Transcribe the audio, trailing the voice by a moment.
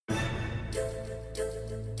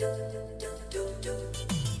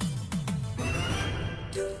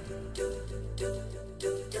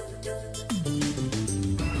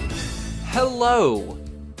Hello,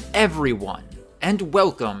 everyone, and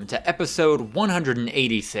welcome to episode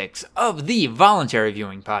 186 of the Voluntary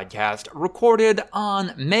Viewing Podcast, recorded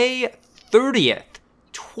on May 30th,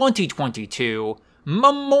 2022,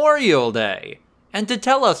 Memorial Day. And to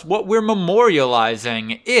tell us what we're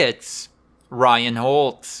memorializing, it's Ryan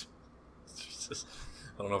Holtz. Jesus.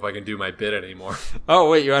 I don't know if I can do my bit anymore. Oh,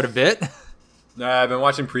 wait, you're out of bit? Nah, I've been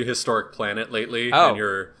watching Prehistoric Planet lately, Oh. and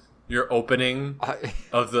your opening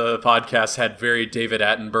of the podcast had very David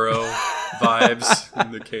Attenborough vibes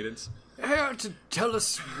in the cadence. Here to tell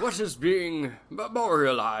us what is being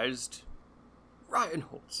memorialized, Ryan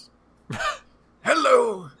Holtz.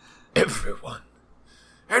 Hello, everyone,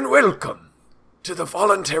 and welcome to the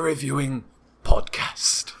Voluntary Viewing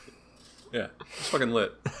Podcast. Yeah, it's fucking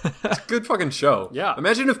lit. It's a good fucking show. Yeah.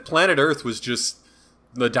 Imagine if Planet Earth was just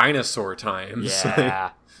the dinosaur times.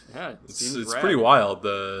 Yeah. Yeah, It's pretty wild,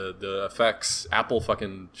 the effects. Apple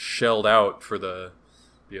fucking shelled out for the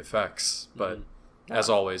effects, but as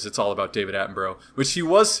always, it's all about David Attenborough, which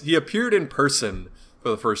he appeared in person for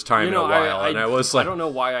the first time in a while, and I was like, I don't know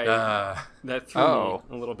why that threw me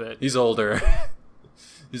a little bit. he's older.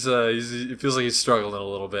 It feels like he's struggling a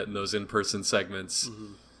little bit in those in-person segments. Mm-hmm.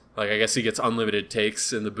 Like, I guess he gets unlimited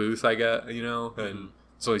takes in the booth, and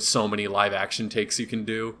so there's so many live action takes you can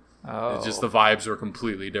do. Oh. It's just the vibes were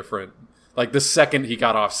completely different. Like, the second he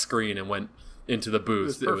got off screen and went into the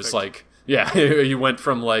booth, it was like, yeah, he went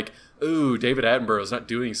from like, ooh, David Attenborough's not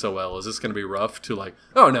doing so well. Is this going to be rough? To like,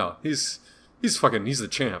 oh no, he's the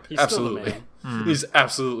champ. He's absolutely. still the man. He's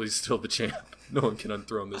absolutely still the champ. No one can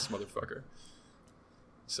unthrone this motherfucker.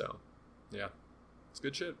 So, yeah, it's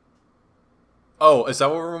good shit. Oh, is that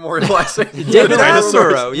what we're memorializing? David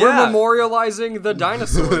Attenborough, yeah. We're memorializing the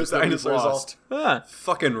dinosaurs that we've Dinosaurs lost.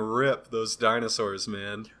 Fucking rip those dinosaurs,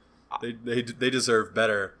 man. They deserve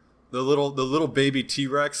better. The little baby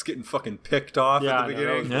T-Rex getting fucking picked off at the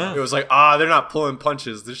beginning. Yeah. It was like, they're not pulling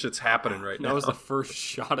punches. This shit's happening right now. That was the first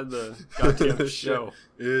shot of the goddamn This show.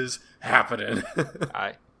 shit is happening.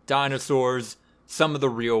 Dinosaurs, some of the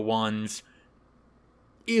real ones.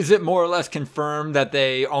 Is it more or less confirmed that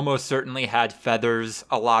they almost certainly had feathers,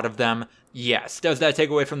 a lot of them? Yes. Does that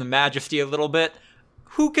take away from the majesty a little bit?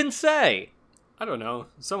 Who can say? I don't know.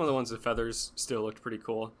 Some of the ones with feathers still looked pretty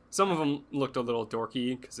cool. Some of them looked a little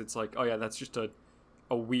dorky because it's like, oh yeah, that's just a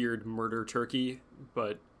weird murder turkey.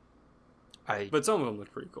 But some of them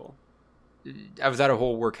looked pretty cool. I was at a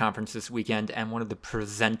whole work conference this weekend, and one of the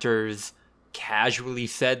presenters casually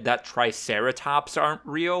said that Triceratops aren't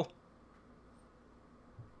real.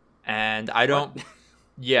 And I don't... What?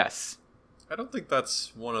 Yes. I don't think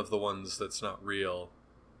that's one of the ones that's not real.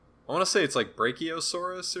 I want to say it's like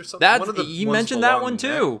Brachiosaurus or something. You mentioned that one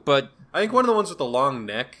too, but... I think one of the ones with the long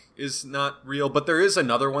neck is not real, but there is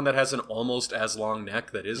another one that has an almost as long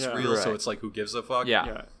neck that is real, so it's like, who gives a fuck?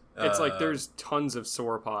 Yeah. It's like there's tons of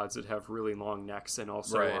sauropods that have really long necks and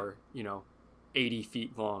also are, 80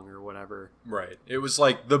 feet long or whatever. Right. It was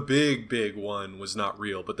like the big one was not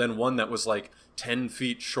real, but then one that was like 10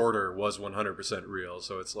 feet shorter was 100% real,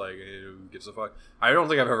 so it's like, who gives a fuck? I don't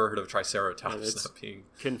think I've ever heard of Triceratops not being...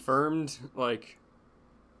 confirmed, like,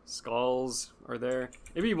 skulls are there.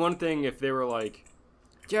 Maybe one thing if they were like,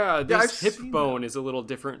 this hip bone is a little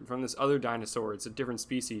different from this other dinosaur, it's a different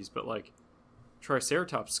species, but like,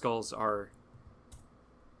 Triceratops skulls are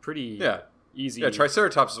pretty easy. Yeah,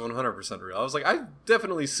 Triceratops is 100% real. I was like, I've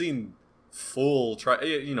definitely seen full,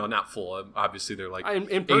 not full, obviously they're like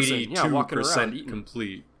in person, 82%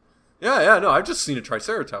 complete. No, I've just seen a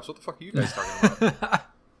Triceratops. What the fuck are you guys talking about?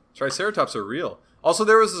 Triceratops are real. Also,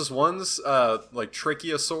 there was this ones, like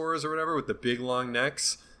Trichiosaurs or whatever, with the big long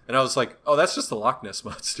necks. And I was like, oh, that's just the Loch Ness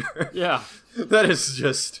Monster. Yeah. That is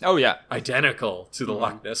just identical to the Mm-hmm.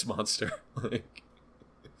 Loch Ness Monster. Like,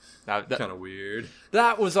 kind of weird.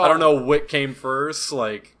 That was all... I don't know what came first.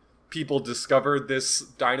 Like, people discovered this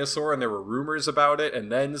dinosaur and there were rumors about it.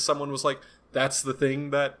 And then someone was like, that's the thing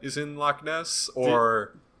that is in Loch Ness.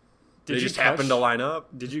 Or they just happened to line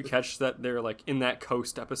up. Did you catch that they're like in that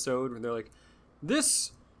Coast episode where they're like,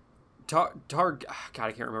 this... God,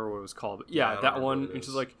 I can't remember what it was called. But yeah, that one, which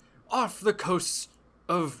is like, off the coast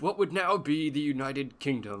of what would now be the United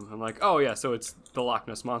Kingdom. I'm like, oh yeah, so it's the Loch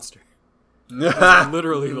Ness Monster. It's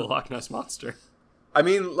literally the Loch Ness Monster. I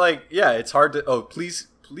mean, like, yeah, it's hard to... Oh,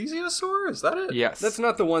 plesiosaur? Is that it? Yes. That's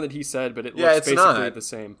not the one that he said, but it looks basically not the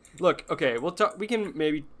same. Look, okay, we'll talk... We can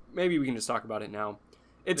maybe we can just talk about it now.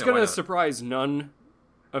 It's going to surprise none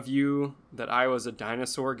of you that I was a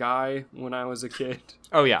dinosaur guy when I was a kid.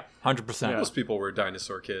 Oh, yeah. 100%. Yeah. Most people were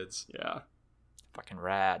dinosaur kids. Yeah. Fucking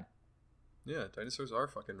rad. Yeah, dinosaurs are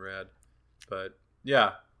fucking rad. But,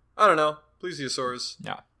 yeah. I don't know. Plesiosaurs.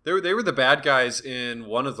 Yeah. They were the bad guys in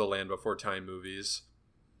one of the Land Before Time movies.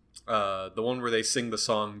 The one where they sing the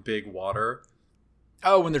song Big Water.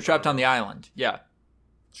 Oh, when they're trapped on the island. Yeah.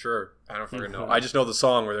 Sure. I don't fucking know. I just know the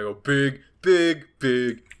song where they go, big, big,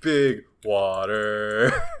 big, big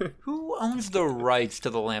water. Who owns the rights to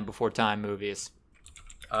the Land Before Time movies?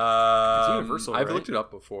 It's Universal, I've right? looked it up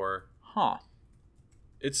before. Huh.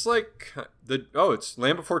 It's like it's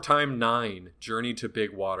Land Before Time 9, Journey to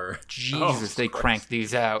Big Water. Jesus, they cranked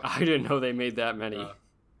these out. I didn't know they made that many.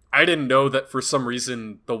 I didn't know that for some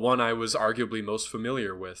reason the one I was arguably most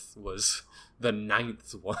familiar with was the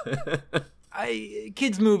 9th one.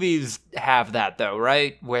 Kids' movies have that, though,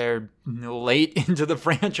 right? Where late into the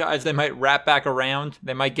franchise, they might wrap back around.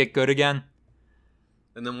 They might get good again.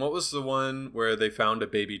 And then what was the one where they found a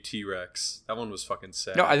baby T-Rex? That one was fucking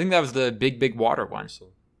sad. No, I think that was the Big, Big Water one.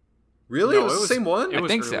 Really? No, it was the same one? It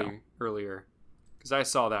was think so. Earlier. Because I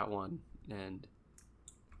saw that one, and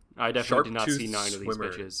I definitely did not see Sharp-toothed 9 of these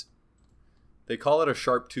swimmer. bitches. They call it a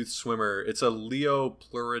sharp-toothed swimmer. It's a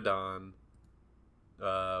Leopleurodon,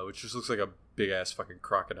 which just looks like a big-ass fucking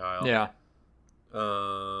crocodile. Yeah.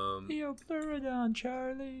 Neopleurodon,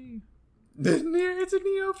 Charlie. It's a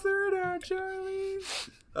Neopleurodon, Charlie.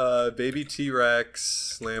 Baby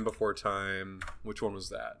T-Rex, Land Before Time. Which one was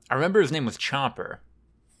that? I remember his name was Chomper.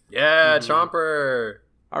 Yeah, Chomper.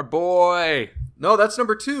 Our boy. No, that's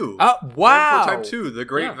number 2. Oh, wow. Land Before Time 2, The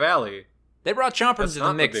Great Valley. They brought Chomper That's into the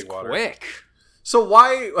not the mix Big Water. quick. So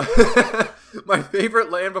why... My favorite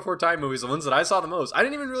Land Before Time movies, the ones that I saw the most, I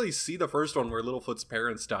didn't even really see the first one where Littlefoot's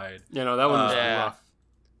parents died. Yeah, no, that one was Yeah. rough.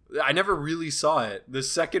 I never really saw it. The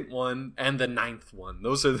second one and the 9th one.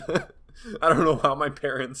 Those are the... I don't know how my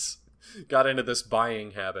parents got into this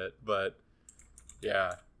buying habit, but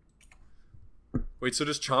yeah. Wait, so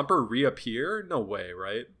does Chomper reappear? No way,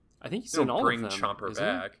 right? I think he's They in don't all bring of them. Chomper isn't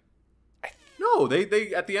he? back. No,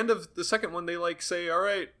 they at the end of the second one, they like say, all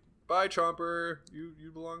right, bye, Chomper. You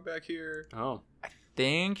belong back here. Oh,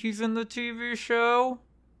 Think he's in the TV show?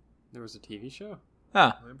 there was a TV show?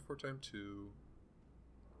 Huh. Land Before Time 2.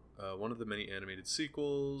 One of the many animated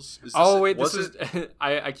sequels. Is this This was it?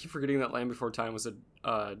 I keep forgetting that Land Before Time was a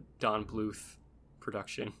Don Bluth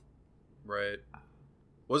production. Right.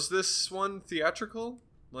 Was this one theatrical?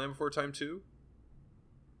 Land Before Time 2?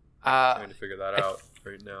 Trying to figure that out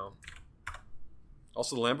right now.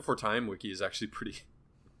 Also, the Land Before Time wiki is actually pretty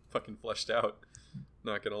fucking fleshed out.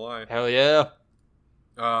 Not gonna lie. Hell yeah.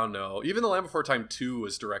 Oh no. Even the Land Before Time 2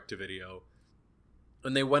 was direct-to-video.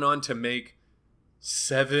 And they went on to make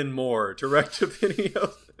 7 more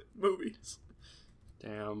direct-to-video movies.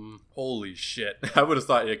 Damn. Holy shit. I would have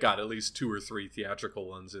thought it got at least 2 or 3 theatrical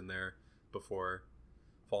ones in there before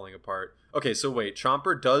falling apart. Okay, so wait.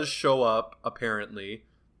 Chomper does show up, apparently,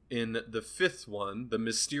 in the 5th one, The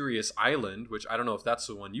Mysterious Island, which I don't know if that's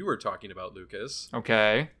the one you were talking about, Lucas.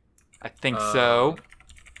 Okay. I think so.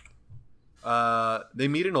 They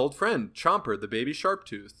meet an old friend, Chomper, the baby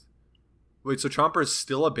Sharptooth. Wait, so Chomper is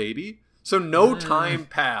still a baby? So no time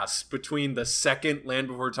passed between the 2nd Land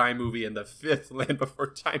Before Time movie and the 5th Land Before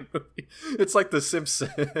Time movie. It's like The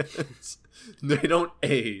Simpsons. They don't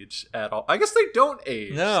age at all. I guess they don't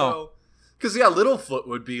age. No. Because, yeah, Littlefoot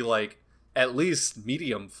would be like at least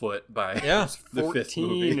medium foot by Yeah. the 5th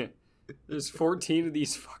movie. 14. There's 14 of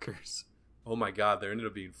these fuckers. Oh my god, there ended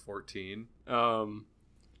up being 14.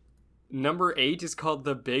 Number 8 is called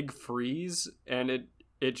The Big Freeze, and it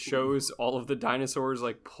shows all of the dinosaurs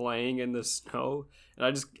like playing in the snow.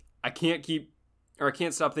 And I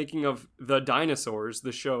can't stop thinking of The Dinosaurs,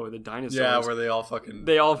 the show, The Dinosaurs. Yeah, where they all fucking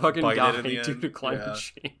die bite it in the due end. to climate Yeah.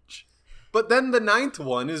 change. But then the 9th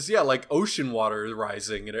one is, yeah, like ocean water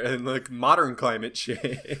rising and like modern climate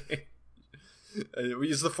change.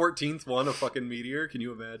 Is the 14th one a fucking meteor? Can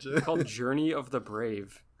you imagine? It's called Journey of the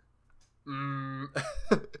Brave.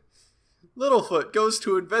 Littlefoot goes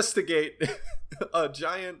to investigate a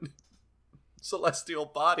giant celestial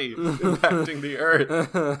body impacting the Earth.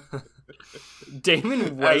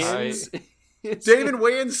 Damon Wayans. Damon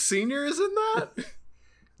Wayans Sr. is in that?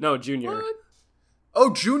 No, Junior. What?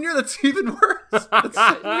 Oh, Junior? That's even worse. That's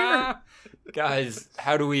so weird. Guys,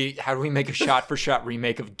 how do we make a shot-for-shot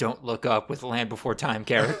remake of Don't Look Up with Land Before Time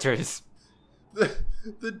characters?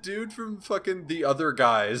 The dude from fucking The Other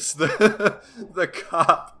Guys, the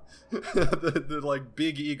cop, the like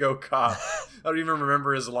big ego cop, I don't even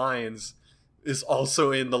remember his lines, is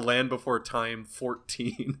also in the Land Before Time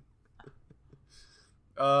 14.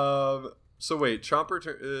 So wait,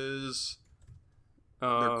 Chomper is...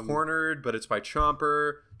 They're cornered, but it's by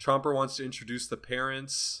Chomper. Chomper wants to introduce the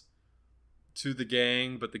parents to the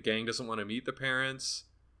gang, but the gang doesn't want to meet the parents.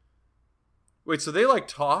 Wait, so they like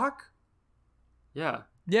talk? Yeah.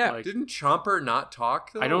 Yeah. Like, Didn't Chomper not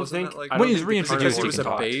talk, though? I don't Wasn't think... that, like, I When don't he's think the reintroduced, he he was can a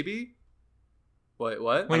talk. baby? What? When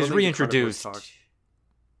I he's don't think the carnivores reintroduced. talked.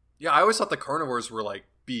 Yeah, I always thought the carnivores were like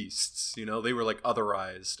beasts. You know, they were like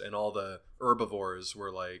otherized, and all the herbivores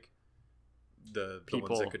were like the ones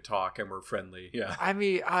People. that could talk and were friendly. Yeah. I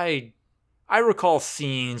mean, I recall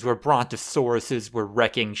scenes where brontosauruses were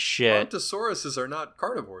wrecking shit. Brontosauruses are not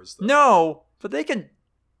carnivores, though. No, but they can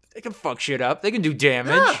fuck shit up. They can do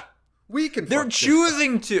damage. Yeah, we can. They're fuck shit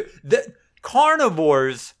choosing to. The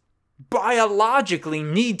carnivores biologically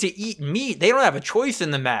need to eat meat. They don't have a choice in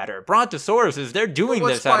the matter. Brontosauruses, they're doing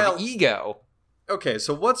Well, this out of ego. Okay,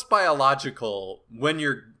 so what's biological when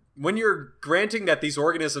you're granting that these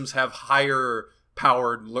organisms have higher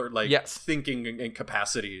powered Yes. thinking and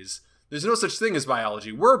capacities? There's no such thing as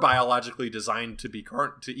biology. We're biologically designed to be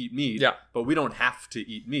to eat meat, Yeah. but we don't have to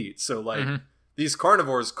eat meat. So Mhm. these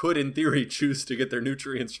carnivores could, in theory, choose to get their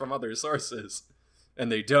nutrients from other sources,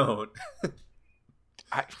 and they don't.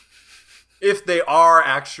 If they are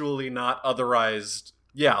actually not otherized,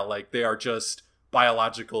 yeah, like they are just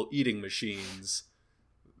biological eating machines,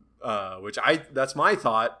 that's my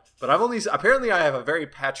thought. But apparently I have a very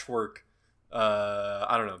patchwork.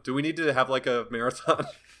 I don't know. Do we need to have like a marathon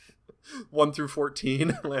 1 through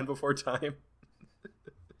 14 Land Before Time?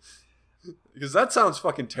 Because that sounds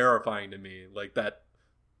fucking terrifying to me. Like that,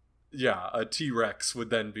 yeah, a T-Rex would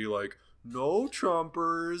then be like, "No,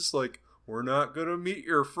 Chompers, like we're not gonna meet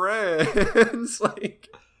your friends," like,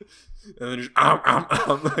 and then just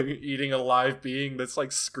like, eating a live being that's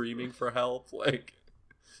like screaming for help. Like,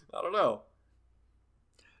 I don't know.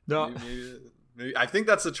 No, Maybe I think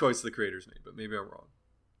that's the choice the creators made, but maybe I'm wrong.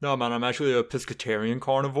 no, man. I'm actually a pescatarian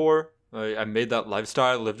carnivore. I made that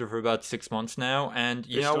lifestyle. Lived it for about 6 months now, and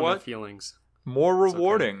you Fish know don't what? have feelings. More It's okay.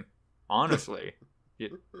 rewarding, honestly.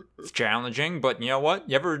 It's challenging, but you know what?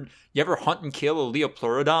 You ever hunt and kill a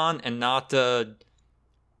Leopleurodon and not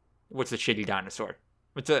what's a shitty dinosaur?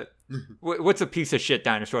 What's a piece of shit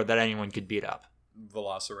dinosaur that anyone could beat up?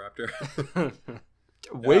 Velociraptor.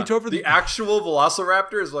 Wait over the actual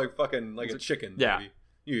Velociraptor is like fucking like a chicken. Yeah. Baby.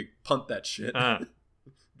 You punt that shit.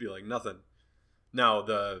 Be like nothing. Now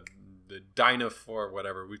the Dinosaur,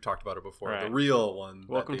 whatever, we've talked about it before. Right. The real one.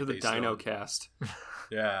 Welcome to the based Dino on. Cast.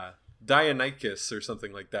 Yeah. Deinonychus or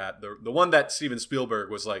something like that. The one that Steven Spielberg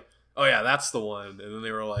was like, "Oh yeah, that's the one." And then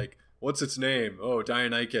they were like, "What's its name?" "Oh,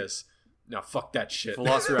 Deinonychus." Now fuck that shit.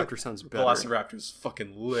 Velociraptor sounds better. Velociraptor's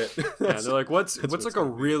fucking lit. Yeah, they're like, what's like a gonna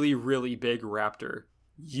be. really, really big raptor?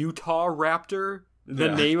 Utah Raptor? The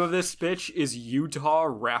Yeah. name of this bitch is Utah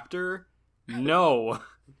Raptor? No.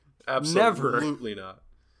 Absolutely not.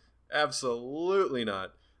 Absolutely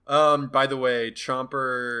not. By the way,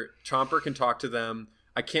 Chomper can talk to them.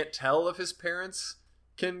 I can't tell if his parents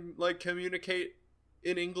can like communicate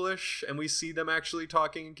in English, and we see them actually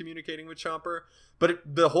talking and communicating with Chomper. But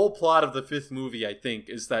the whole plot of the 5th movie, I think,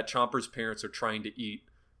 is that Chomper's parents are trying to eat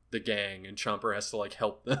the gang, and Chomper has to like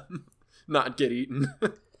help them not get eaten.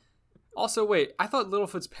 Also, wait, I thought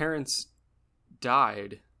Littlefoot's parents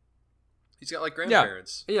died. He's got like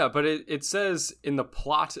grandparents. Yeah, but it says in the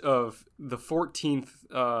plot of the 14th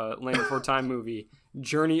Land Before Time movie,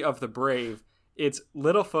 Journey of the Brave, it's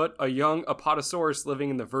Littlefoot, a young Apatosaurus living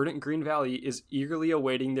in the verdant Green Valley, is eagerly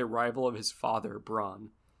awaiting the arrival of his father, Bronn.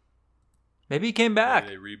 Maybe he came back.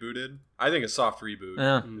 Maybe they rebooted. I think a soft reboot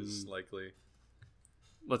Yeah. is likely.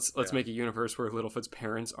 Let's Yeah. make a universe where Littlefoot's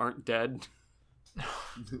parents aren't dead.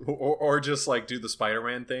 Or just like do the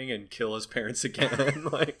Spider-Man thing and kill his parents again.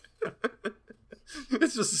 Like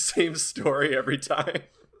it's just the same story every time.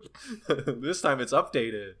 This time it's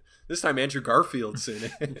updated. This time Andrew Garfield's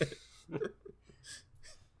in it.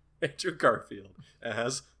 Andrew Garfield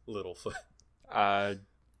as Littlefoot.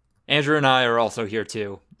 Andrew and I are also here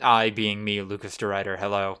too. I being me, Lucas DeRuyter.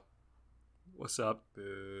 Hello. What's up?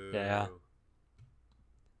 Boo. Yeah.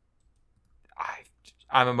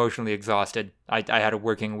 I'm emotionally exhausted. I had a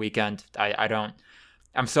working weekend.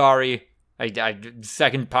 I'm sorry. I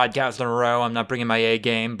second podcast in a row. I'm not bringing my A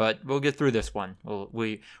game, but we'll get through this one.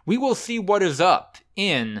 We will see what is up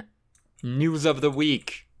in News of the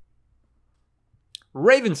Week.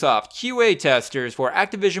 Ravensoft QA testers for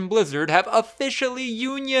Activision Blizzard have officially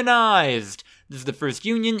unionized. This is the first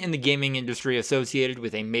union in the gaming industry associated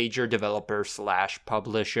with a major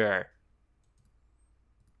developer/publisher.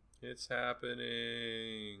 It's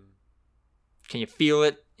happening. Can you feel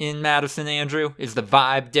it in Madison, Andrew? Is the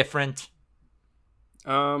vibe different?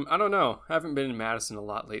 I don't know. I haven't been in Madison a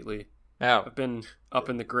lot lately. Oh. I've been up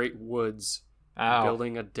in the Great Woods Oh.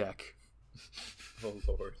 building a deck. Oh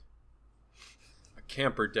Lord. A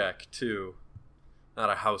camper deck too. Not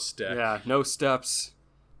a house deck. Yeah, no steps.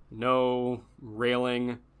 no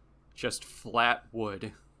railing, just flat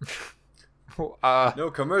wood.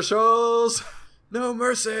 No commercials, no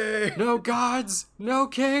mercy. No gods, no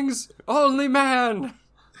kings, only man.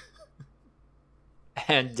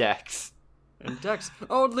 And decks. And decks,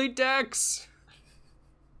 only decks.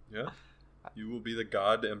 Yeah. You will be the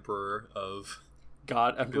God Emperor of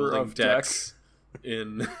God Emperor building of decks.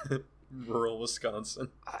 in rural Wisconsin.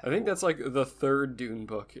 I think that's like the third Dune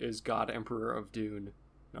book is God Emperor of Dune.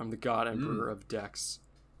 I'm the God Emperor of decks.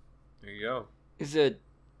 There you go. Is it...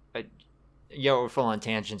 Yeah, we're full on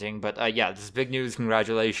tangenting, but yeah, this is big news.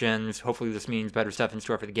 Congratulations. Hopefully this means better stuff in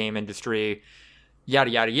store for the game industry. Yada,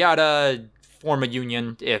 yada, yada. Form a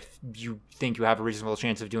union if you think you have a reasonable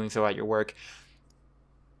chance of doing so at your work.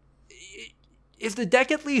 Is the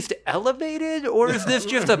deck at least elevated, or is this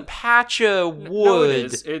just a patch of wood, No, it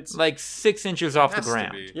is. It's like 6 inches off the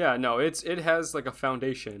ground? Yeah, no, it has like a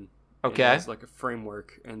foundation. Okay. It has like a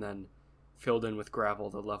framework, and then filled in with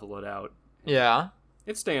gravel to level it out. Yeah.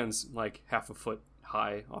 It stands like half a foot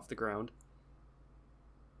high off the ground.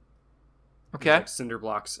 Okay. There's, like cinder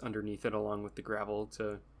blocks underneath it, along with the gravel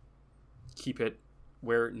to keep it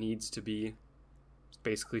where it needs to be. It's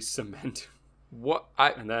basically cement. What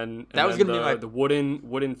And then was then gonna be the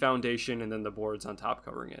wooden foundation, and then the boards on top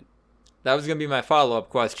covering it. That was gonna be my follow-up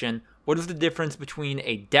question. What is the difference between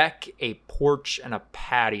a deck, a porch, and a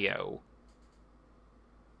patio?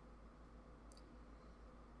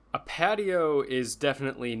 A patio is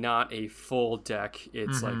definitely not a full deck.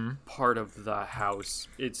 It's like part of the house.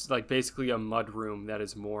 It's like basically a mud room that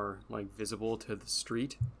is more like visible to the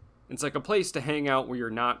street. It's like a place to hang out where you're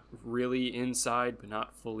not really inside but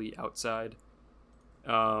not fully outside.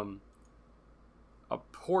 A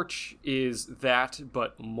porch is that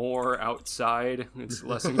but more outside. It's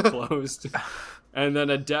less enclosed. And then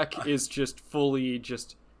a deck is just fully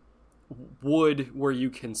just wood where you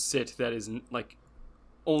can sit that is like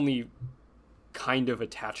only kind of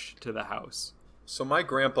attached to the house. So my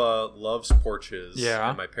grandpa loves porches. Yeah.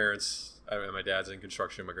 And my parents, and my dad's in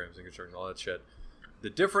construction, my grandpa's in construction, all that shit.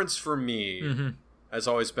 The difference for me has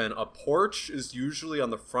always been a porch is usually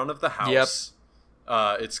on the front of the house.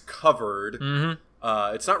 Yep. It's covered.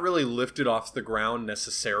 It's not really lifted off the ground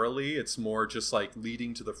necessarily. It's more just like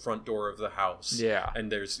leading to the front door of the house. Yeah.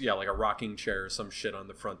 And there's, like a rocking chair or some shit on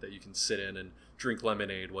the front that you can sit in and drink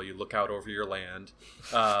lemonade while you look out over your land.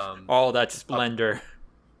 All that splendor.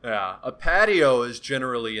 A patio is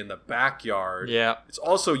generally in the backyard. Yeah. It's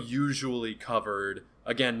also usually covered.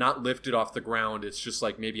 Again, not lifted off the ground. It's just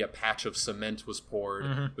like maybe a patch of cement was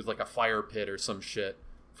poured with like a fire pit or some shit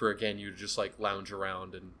for, again, you to just like lounge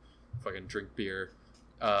around and fucking drink beer.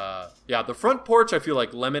 The front porch I feel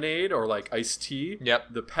like lemonade or like iced tea. Yep.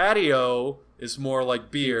 The patio is more like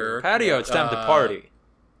beer. Patio, it's time to party.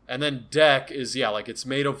 And then deck is like it's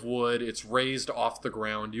made of wood. It's raised off the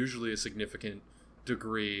ground, usually a significant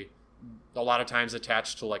degree. A lot of times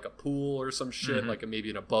attached to like a pool or some shit, like maybe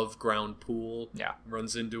an above ground pool. Yeah.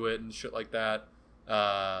 Runs into it and shit like that.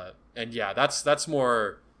 That's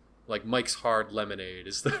more like Mike's Hard Lemonade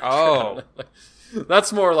is the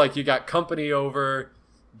that's more like you got company over,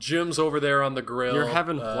 Jim's over there on the grill. You're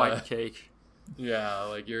having white cake. Yeah,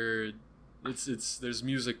 like there's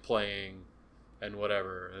music playing and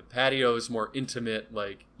whatever. A patio is more intimate,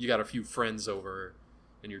 like you got a few friends over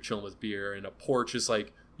and you're chilling with beer, and a porch is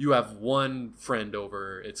like you have one friend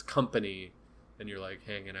over, it's company, and you're like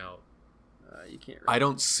hanging out. You can't really... I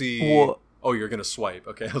don't see... Oh, you're gonna swipe.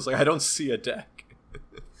 Okay, I was like, I don't see a deck.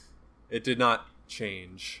 It did not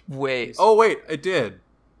change. Wait. Oh, wait, it did.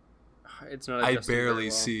 It's not. I barely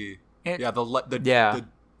see.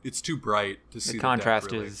 It's too bright to see. The the contrast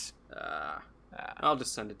deck, really. is. I'll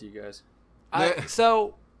just send it to you guys.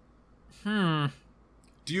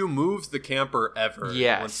 Do you move the camper ever?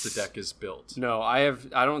 Yes. Once the deck is built. No,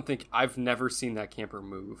 I've never seen that camper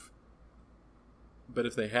move. But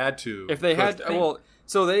if they had to,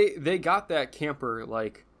 so they got that camper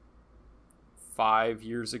like 5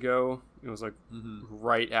 years ago. It was like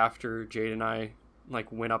right after Jade and I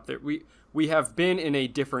like went up there. We have been in a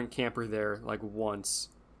different camper there like once,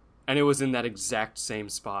 and it was in that exact same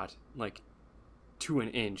spot, like to an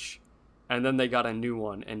inch. And then they got a new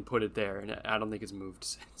one and put it there, and I don't think it's moved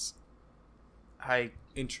since.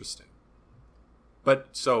 Interesting. But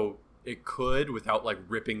so it could without like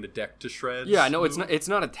ripping the deck to shreds. Yeah, no, it's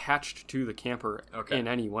not attached to the camper in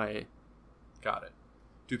any way. Got it.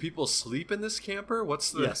 Do people sleep in this camper?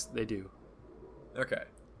 Yes, they do. Okay.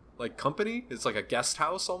 Like company? It's like a guest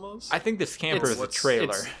house almost? I think this camper is a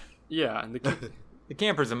trailer. And the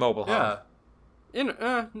camper's a mobile home.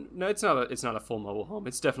 No, it's not a full mobile home.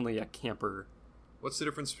 It's definitely a camper. What's the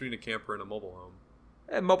difference between a camper and a mobile home?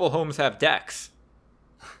 Mobile homes have decks.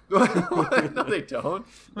 No, they don't.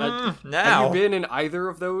 Have Now. you been in either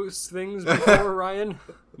of those things before, Ryan?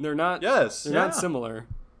 They're not. Yes. They're not similar.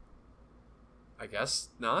 I guess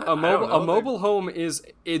not. A I don't know. mobile home is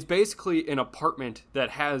basically an apartment that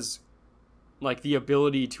has like the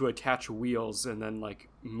ability to attach wheels and then like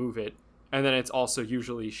move it, and then it's also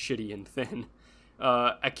usually shitty and thin.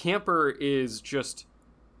 A camper is just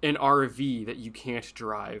an RV that you can't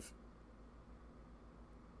drive.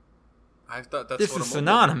 I thought that's This what is a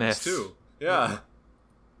mobile home synonymous. too. Yeah.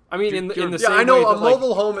 I mean, in the Yeah, same I know way a that, like,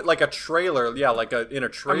 mobile home, like a trailer. Yeah, like in a I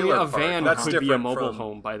trailer. mean, a park, van that's could be a different mobile from-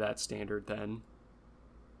 home by that standard. Then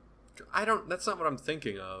I don't. That's not what I'm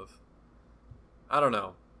thinking of. I don't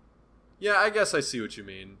know. Yeah, I guess I see what you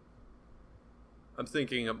mean. I'm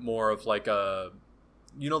thinking of more of like a,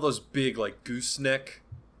 those big like gooseneck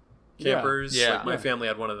campers. Yeah. Like my Yeah. family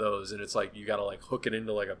had one of those, and it's like you gotta like hook it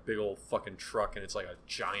into like a big old fucking truck, and it's like a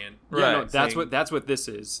giant. yeah, no, Right. that's what this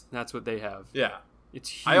is. That's what they have. Yeah. It's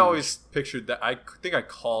huge. I always pictured that. I think I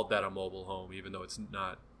called that a mobile home, even though it's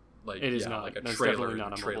not. Like It is not. like a That's trailer definitely in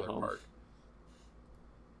not a a trailer mobile home. park.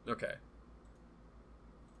 Okay.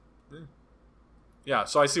 Yeah,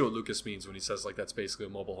 so I see what Lucas means when he says like that's basically a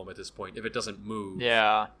mobile home at this point. If it doesn't move,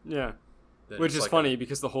 Yeah. Yeah. then Which it's is like funny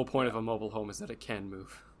because the whole point of a mobile home is that it can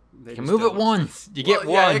move. They You can just move it don't. once. You get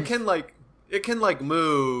yeah, one. it can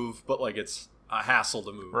move, but like it's a hassle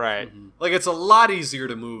to move. Right. Like it's a lot easier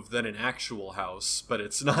to move than an actual house, but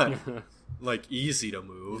it's not like easy to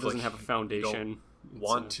move. It doesn't like, have a foundation. It's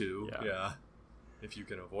want a- to, yeah, if you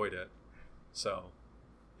can avoid it. So,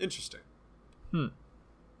 interesting.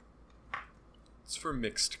 It's for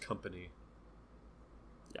mixed company.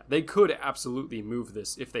 Yeah, they could absolutely move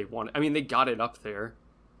this if they wanted. I mean, they got it up there.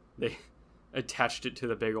 They attached it to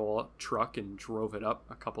the big old truck and drove it up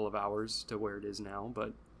a couple of hours to where it is now.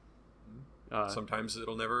 But Sometimes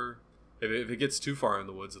it'll never. If it gets too far in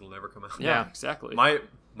the woods, it'll never come out. yeah, exactly.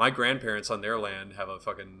 My grandparents on their land have a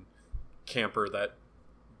fucking camper that's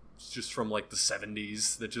just from like the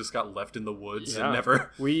 70s that just got left in the woods Yeah. and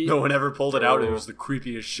never. We- no one ever pulled it out. It was the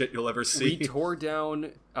creepiest shit you'll ever see. We tore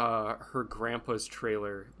down her grandpa's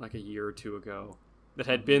trailer like a year or two ago that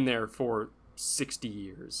had been there for 60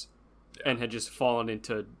 years and had just fallen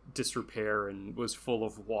into disrepair and was full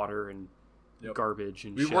of water and Yep. garbage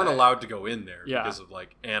and We shit. weren't allowed to go in there Yeah. because of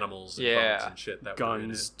like animals and Yeah. bugs and shit that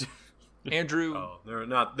guns. were in it. Andrew. Oh,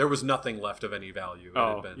 there was nothing left of any value. It had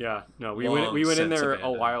Oh been yeah, no. We long went in since there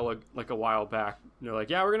abandoned. a while back. And they're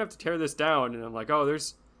like, yeah, we're gonna have to tear this down, and I'm like, oh,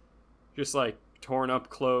 there's just like torn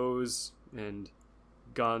up clothes and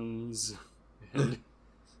guns and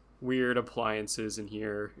weird appliances in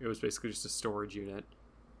here. It was basically just a storage unit.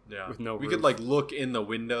 Yeah. with no we roof. could like look in the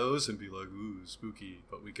windows and be like, ooh, spooky,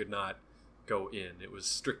 but we could not go in. It was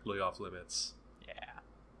strictly off limits. Yeah.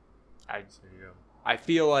 So there you go. I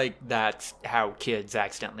feel like that's how kids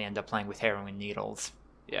accidentally end up playing with heroin needles.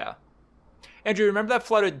 Yeah. Andrew, remember that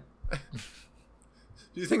flooded...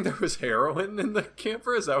 Do you think there was heroin in the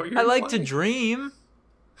camper? Is that what you're I like to implying? dream.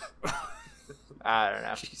 I don't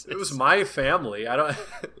know. It was my family. I don't.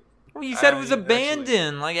 Well, you said it I was mean,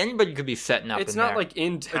 abandoned. Like, anybody could be setting up It's in not there. like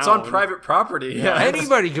in town. It's on private property. Yeah.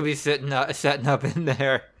 Anybody could be setting up in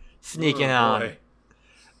there, sneaking Oh, on. boy.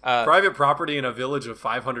 Uh, Private property in a village of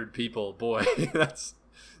 500 people. Boy, that's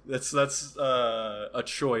a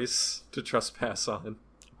choice to trespass on.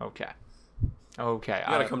 Okay. You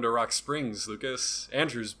gotta come to Rock Springs, Lucas.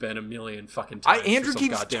 Andrew's been a million fucking times. Andrew for some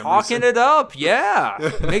keeps goddamn talking reason. it up. Yeah.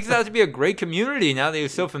 Makes it out to be a great community now that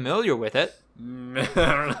he's so familiar with it. I don't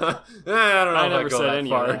know. I don't know I if never go said that any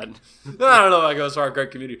far. of that. I don't know if I go as far. Great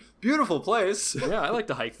community, beautiful place. Yeah, I like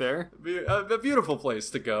to hike there. A beautiful place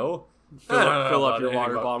to go. Fill I don't know up about your any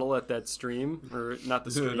water about- bottle at that stream, or not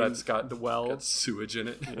the stream. That's got the well. got sewage in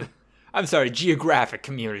it. I'm sorry, geographic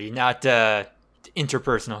community, not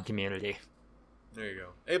interpersonal community. There you go.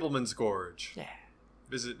 Abelman's Gorge. Yeah.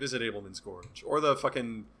 Visit Abelman's Gorge or the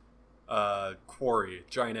fucking quarry,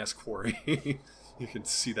 giant ass quarry. You can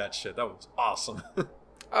see that shit. That was awesome.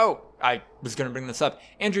 Oh, I was going to bring this up.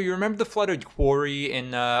 Andrew, you remember the flooded quarry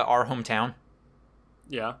in our hometown?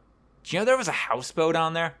 Yeah. Do you know there was a houseboat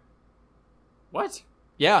on there? What?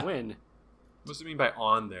 Yeah. When? What does it mean by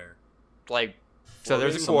on there? Like, so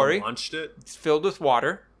there's a Maybe someone quarry. launched it. It's filled with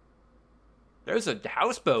water. There's a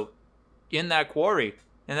houseboat in that quarry,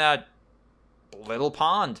 in that little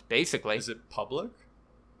pond, basically. Is it public?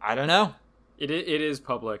 I don't know. It is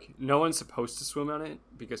public. No one's supposed to swim on it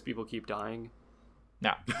because people keep dying.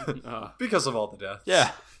 No. Because of all the deaths.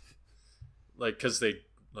 Yeah. Like, because they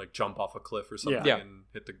like jump off a cliff or something Yeah. and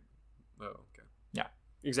hit the. Oh, okay. Yeah.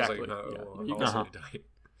 Exactly. It's like, Yeah. how You- else Uh-huh. would they die?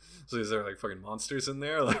 So is there like fucking monsters in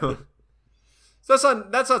there? Like, so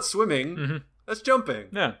that's not swimming. Mm-hmm. That's jumping.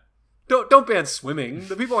 Yeah. Don't ban swimming.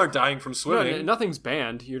 The people aren't dying from swimming. No, nothing's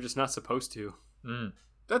banned. You're just not supposed to. Mm.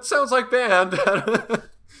 That sounds like banned.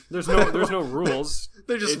 There's no rules.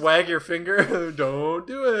 They just wag your finger. Don't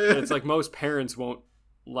do it. It's like most parents won't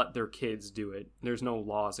let their kids do it. There's no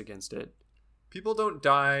laws against it. People don't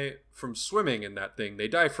die from swimming in that thing. They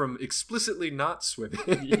die from explicitly not swimming.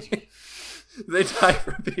 They die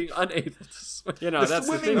from being unable to swim. You know, that's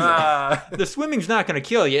the thing. The swimming's not going to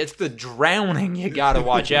kill you. It's the drowning you got to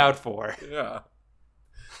watch out for. Yeah.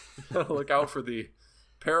 You gotta look out for the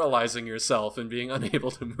paralyzing yourself and being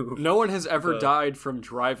unable to move. No one has ever died from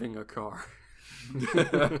driving a car.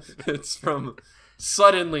 It's from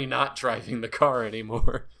suddenly not driving the car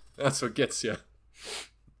anymore. That's what gets you.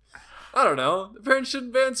 I don't know. The parents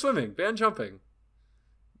shouldn't ban swimming, ban jumping.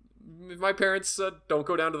 If my parents said, don't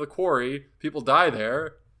go down to the quarry, people die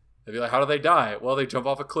there, they'd be like, how do they die? Well, they jump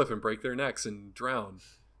off a cliff and break their necks and drown.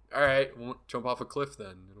 All right, won't jump off a cliff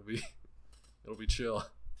then. It'll be chill.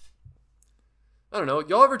 I don't know.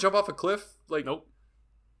 Y'all ever jump off a cliff? Like, Nope.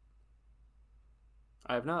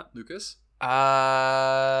 I have not. Lucas?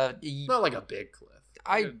 Uh, Not like a big cliff.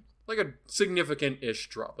 Like a significant-ish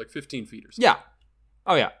drop, like 15 feet or something. Yeah.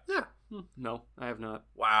 Oh, yeah. Yeah. No, I have not.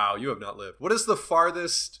 Wow, you have not lived. What is the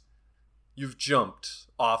farthest you've jumped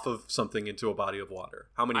off of something into a body of water?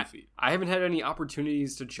 How many feet? I haven't had any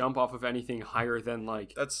opportunities to jump off of anything higher than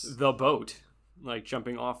like the boat, like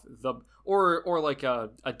jumping off the or like a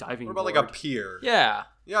diving. What about board. like a pier? Yeah.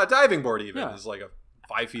 Yeah, a diving board even Yeah. is like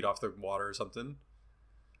 5 feet off the water or something.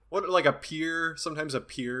 What, like a pier? Sometimes a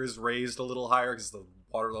pier is raised a little higher because the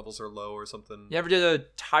water levels are low or something. You ever did a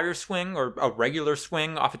tire swing or a regular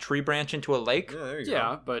swing off a tree branch into a lake? Yeah, there you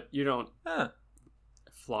Yeah, go. but you don't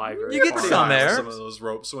fly very You get far. Pretty some high there. for some of those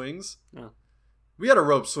rope swings. Yeah. We had a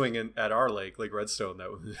rope swing at our lake, Lake Redstone.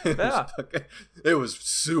 That was, Yeah. it was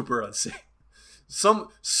super unsafe.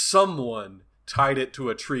 Someone tied it to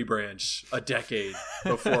a tree branch a decade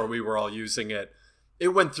before we were all using it. It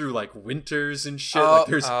went through like winters and shit. Like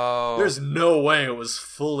there's no way it was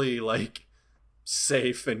fully like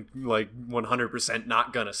safe and like 100%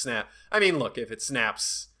 not gonna snap. I mean, look, if it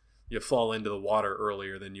snaps, you fall into the water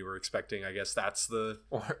earlier than you were expecting. I guess that's the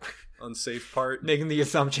Or unsafe part. making the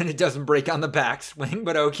assumption it doesn't break on the backswing,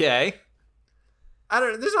 but okay. I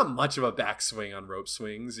don't know. There's not much of a backswing on rope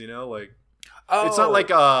swings, you know, like. Oh. It's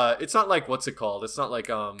not like what's it called? It's not like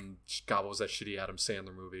God, what was that shitty Adam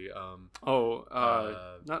Sandler movie?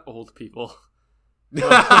 Not old people.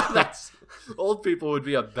 That's old people would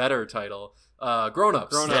be a better title.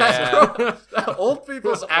 Grown-ups. Yeah. Old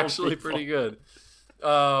people's Old actually people. pretty good.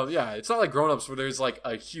 Yeah, it's not like Grown-ups where there's like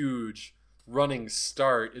a huge running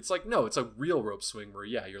start. It's like, no, it's a real rope swing where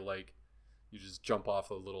you're like, you just jump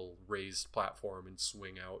off a little raised platform and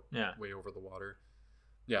swing out way over the water.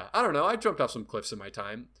 Yeah, I don't know. I jumped off some cliffs in my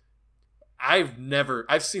time. I've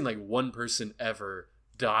seen like one person ever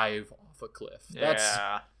dive off a cliff.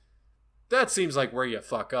 Yeah. That seems like where you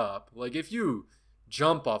fuck up. Like if you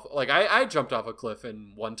jump off, like I jumped off a cliff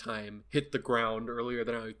and one time hit the ground earlier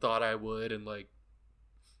than I thought I would and like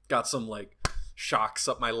got some like shocks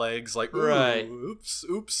up my legs. Like, ooh, Right.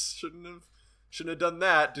 oops, shouldn't have done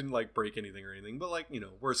that. Didn't like break anything or anything, but like, you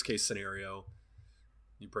know, worst case scenario.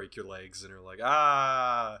 You break your legs and you're like,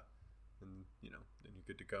 and you know, then you're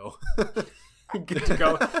good to go. Good to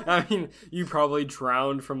go. I mean, you probably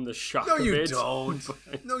drowned from the shock No, of you it. don't.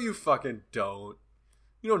 No, you fucking don't.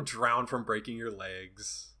 You don't drown from breaking your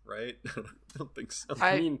legs, right? I don't think so.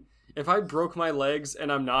 I mean, if I broke my legs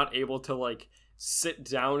and I'm not able to like sit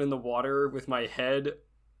down in the water with my head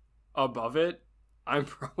above it, I'm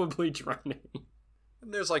probably drowning.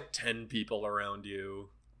 And there's like 10 people around you.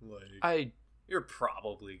 Like, you're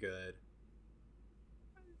probably good.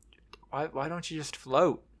 Why don't you just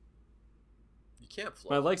float? You can't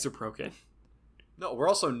float. My legs are broken. No,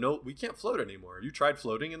 we can't float anymore. You tried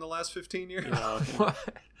floating in the last 15 years? You know, What?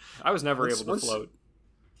 I was never Once- able to once- float.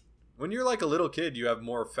 When you're like a little kid, you have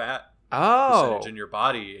more fat Oh. percentage in your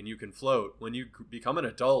body and you can float. When you become an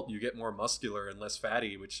adult, you get more muscular and less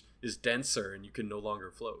fatty, which is denser and you can no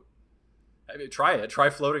longer float. I mean, try it. Try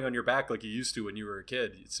floating on your back like you used to when you were a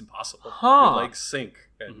kid. It's impossible. Huh. Your legs sink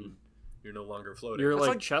and you're no longer floating. Your That's like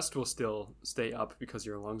like- chest will still stay up because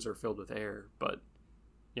your lungs are filled with air, but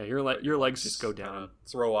yeah, your legs just go down.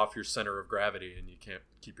 Throw off your center of gravity and you can't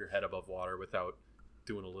keep your head above water without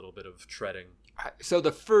doing a little bit of treading. So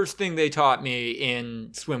the first thing they taught me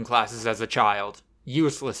in swim classes as a child,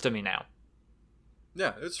 useless to me now.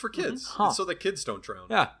 Yeah, it's for kids. Huh. It's so that kids don't drown.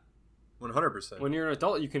 Yeah. 100%. When you're an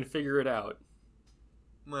adult, you can figure it out.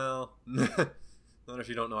 Well, Not if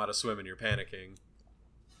you don't know how to swim and you're panicking.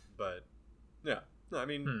 But, yeah. No, I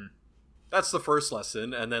mean, that's the first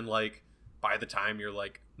lesson. And then, like, by the time you're,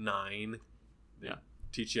 like, 9, they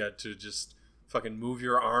teach you to just fucking move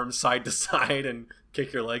your arms side to side and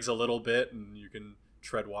kick your legs a little bit, and you can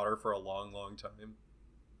tread water for a long, long time.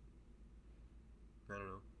 I don't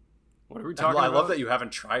know. What are we talking about? I love that you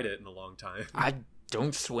haven't tried it in a long time. I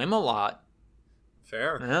don't swim a lot.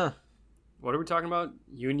 Fair. Yeah. What are we talking about?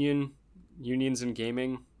 Unions in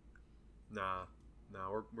gaming? Nah,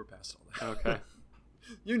 we're past all that. Okay.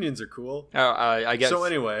 Unions are cool. Oh, I guess. So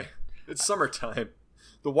anyway, it's summertime.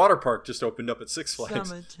 The water park just opened up at Six Flags.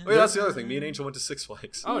 Summertime. Oh yeah, that's the other thing. Me and Angel went to Six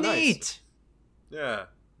Flags. Oh, nice. Neat. Yeah,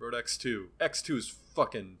 rode X2. X2 is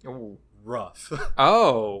fucking rough.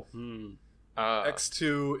 Oh.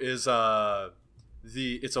 X2 is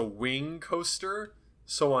it's a wing coaster.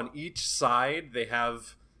 So on each side they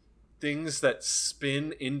have things that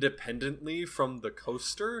spin independently from the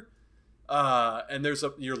coaster. And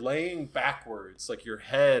you're laying backwards, like your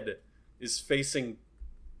head is facing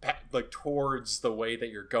like towards the way that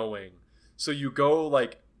you're going. So you go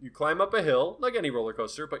like you climb up a hill like any roller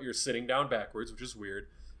coaster, but you're sitting down backwards, which is weird.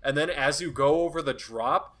 And then as you go over the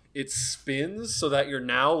drop, it spins so that you're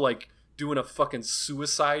now like doing a fucking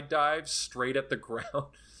suicide dive straight at the ground.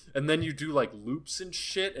 And then you do like loops and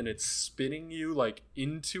shit, and it's spinning you like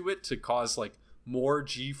into it to cause like more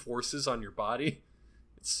G forces on your body.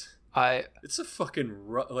 It's a fucking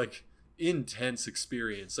like intense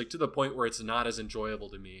experience, like to the point where it's not as enjoyable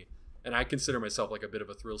to me. And I consider myself like a bit of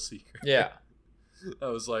a thrill seeker. Yeah. I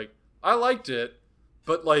was like, I liked it,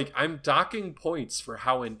 but like I'm docking points for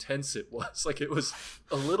how intense it was. Like it was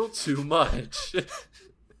a little too much.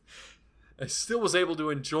 I still was able to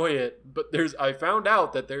enjoy it, but I found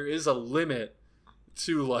out that there is a limit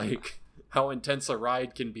to like how intense a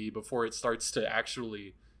ride can be before it starts to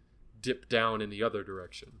actually dip down in the other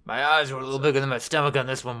direction. My eyes were a little bigger than my stomach on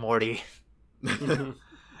this one, Morty.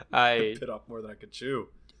 I bit off more than I could chew.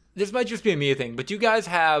 This might just be a me thing, but do you guys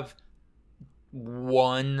have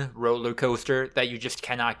one roller coaster that you just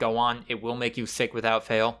cannot go on? It will make you sick without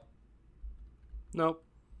fail. Nope.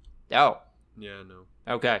 Oh. Yeah, no.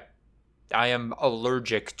 Okay. I am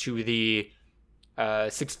allergic to the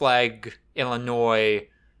Six Flag Illinois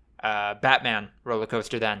Batman roller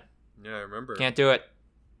coaster then. Yeah, I remember. Can't do it.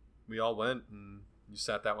 We all went and you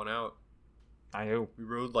sat that one out. I knew. We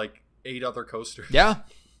rode like 8 other coasters. Yeah.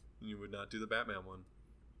 You would not do the Batman one.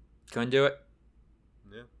 Couldn't do it.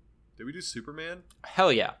 Yeah. Did we do Superman?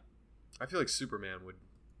 Hell yeah. I feel like Superman would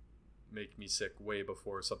make me sick way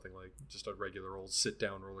before something like just a regular old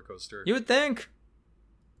sit-down roller coaster. You would think.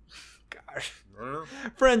 Gosh. I don't know.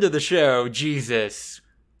 Friend of the show, Jesus.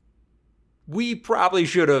 We probably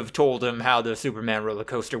should have told him how the Superman roller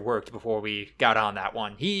coaster worked before we got on that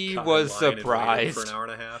one. He Got was in line and waited surprised. for an hour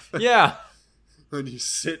and a half. Yeah. When you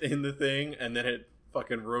sit in the thing and then it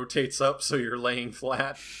fucking rotates up so you're laying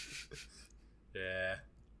flat. Yeah.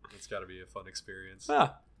 It's got to be a fun experience.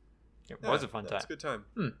 Ah. It was a fun time. It's a good time.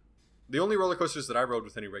 The only roller coasters that I rode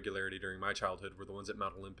with any regularity during my childhood were the ones at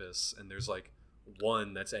Mount Olympus, and there's like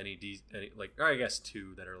one that's any like, or I guess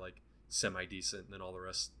 2 that are like semi-decent, and then all the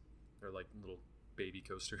rest are like little baby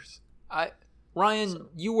coasters. Ryan,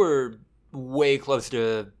 you were way close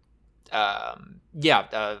to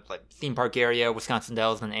like theme park area, Wisconsin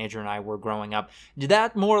Dells, than Andrew and I were growing up. Did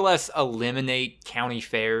that more or less eliminate county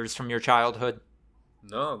fairs from your childhood?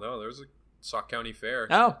 No, there's a Sauk County Fair.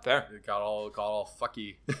 Oh, fair. It got all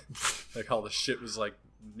fucky. Like all the shit was like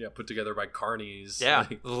put together by carnies. Yeah,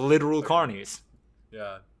 like, literal carnies.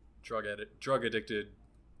 Yeah, drug addicted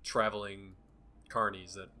traveling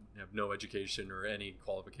carnies that have no education or any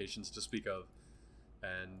qualifications to speak of.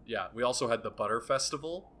 And yeah, we also had the Butter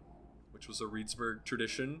Festival, which was a Reedsburg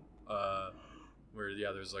tradition, where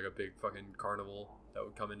there's like a big fucking carnival that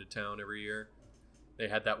would come into town every year. They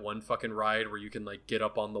had that one fucking ride where you can like get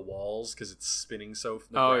up on the walls because it's spinning so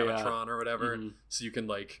the gravitron or whatever, so you can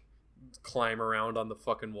like climb around on the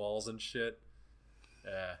fucking walls and shit.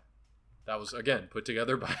 Yeah, that was again put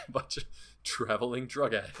together by a bunch of traveling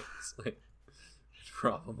drug addicts. Like,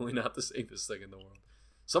 probably not the safest thing in the world.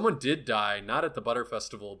 Someone did die, not at the Butter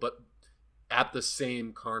Festival, but at the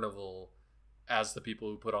same carnival as the people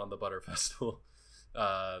who put on the Butter Festival.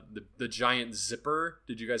 The giant zipper.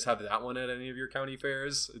 Did you guys have that one at any of your county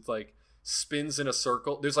fairs? It's like spins in a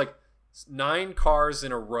circle. There's like 9 cars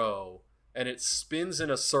in a row, and it spins in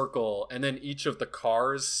a circle, and then each of the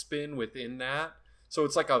cars spin within that. So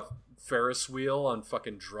it's like a Ferris wheel on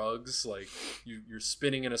fucking drugs. Like you're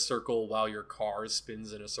spinning in a circle while your car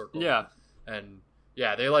spins in a circle. Yeah. And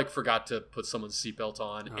Yeah, they like forgot to put someone's seatbelt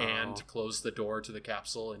on Oh. and close the door to the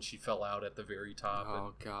capsule, and she fell out at the very top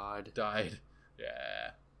Oh God. and died.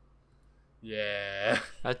 Yeah.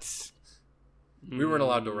 That's We weren't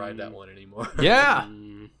allowed to ride that one anymore. yeah.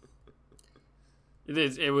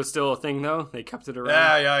 It was still a thing though. They kept it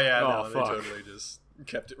around. Yeah. Oh, No, they fuck. totally just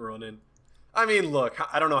kept it running. I mean, look,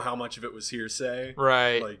 I don't know how much of it was hearsay.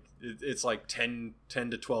 Right. Like, it's like 10 to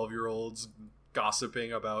 12-year-olds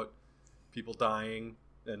gossiping about people dying,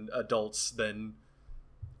 and adults then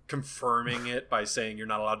confirming it by saying you're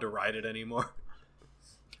not allowed to ride it anymore.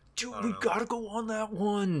 Dude, don't we know. gotta go on that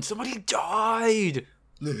one. Somebody died.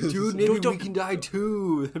 Dude, maybe we can die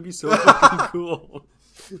too. That'd be so fucking cool.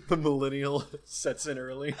 The millennial sets in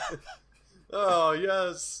early. Oh,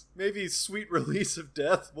 yes. Maybe sweet release of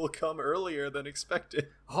death will come earlier than expected.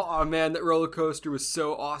 Oh man, that roller coaster was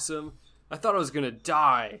so awesome. I thought I was gonna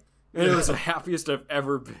die, and it was the happiest I've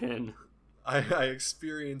ever been. I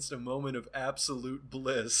experienced a moment of absolute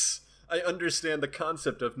bliss. I understand the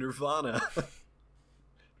concept of nirvana.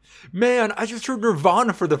 Man, I just heard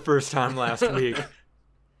Nirvana for the first time last week.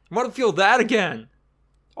 I want to feel that again.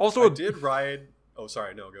 Also, I did ride... Oh,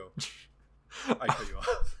 sorry, no, go. I cut you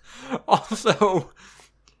off. Also,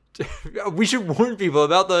 we should warn people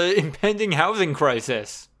about the impending housing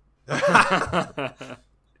crisis. I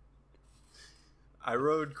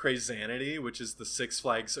rode Crazanity, which is the Six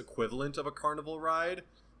Flags equivalent of a carnival ride,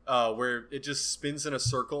 where it just spins in a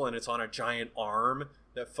circle and it's on a giant arm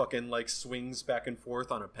that fucking like swings back and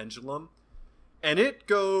forth on a pendulum. And it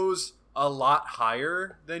goes a lot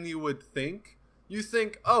higher than you would think. You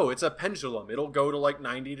think, oh, it's a pendulum. It'll go to like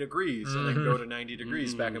 90 degrees and then go to 90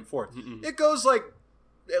 degrees back and forth. It goes like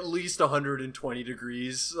at least 120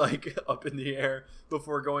 degrees like up in the air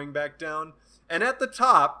before going back down. And at the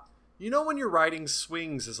top, you know when you're riding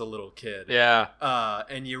swings as a little kid? Yeah.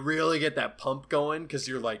 And you really get that pump going because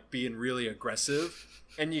you're like being really aggressive.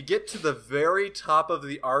 And you get to the very top of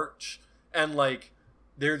the arch and like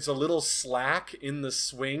there's a little slack in the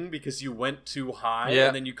swing because you went too high. Yeah.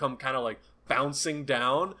 And then you come kind of like bouncing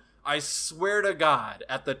down. I swear to God,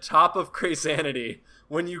 at the top of Crazanity,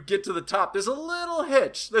 when you get to the top, there's a little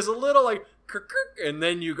hitch. There's a little like, and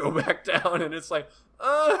then you go back down, and it's like,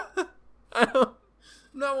 I'm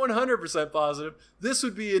not 100% positive. This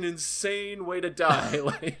would be an insane way to die.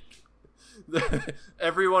 Like,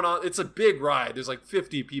 everyone on, it's a big ride. There's like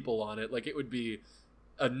 50 people on it. Like, it would be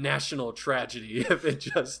a national tragedy if it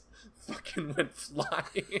just fucking went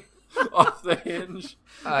flying off the hinge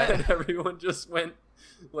and everyone just went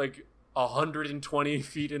like 120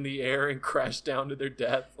 feet in the air and crashed down to their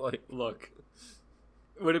death. Like, Look,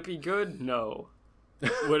 would it be good? No.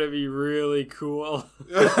 Would it be really cool?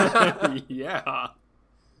 Yeah.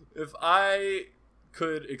 if I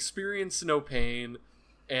could experience no pain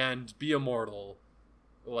and be immortal,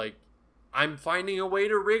 like, I'm finding a way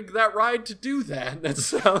to rig that ride to do that. That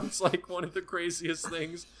sounds like one of the craziest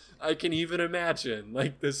things I can even imagine.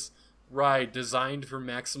 Like, this ride designed for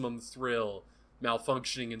maximum thrill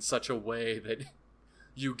malfunctioning in such a way that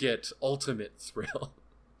you get ultimate thrill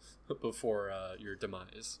before your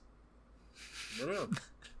demise. I don't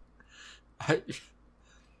know.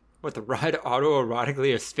 What, the ride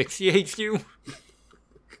autoerotically asphyxiates you?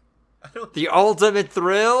 don't The ultimate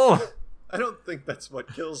thrill? I don't think that's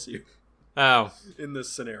what kills you Oh, in this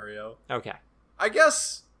scenario. okay. I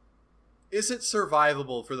guess, is it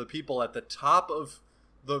survivable for the people at the top of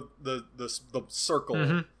the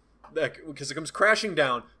circle? Because it comes crashing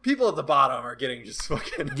down. People at the bottom are getting just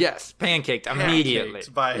fucking Yes, pancaked immediately.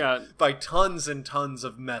 pancaked by tons and tons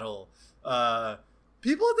of metal.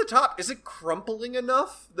 People at the top, is it crumpling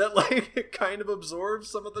enough that like it kind of absorbs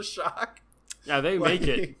some of the shock? Yeah, they make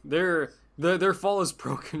it. Their fall is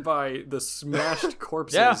broken by the smashed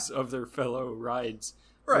corpses of their fellow riders.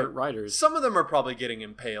 Some of them are probably getting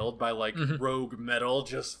impaled by like rogue metal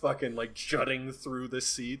just fucking like jutting through the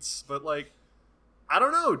seats. But like, I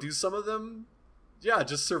don't know. Do some of them,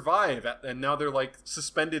 just survive? And now they're like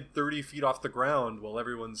suspended 30 feet off the ground while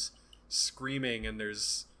everyone's screaming and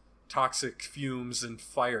there's toxic fumes and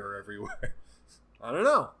fire everywhere. I don't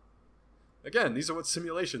know. Again, these are what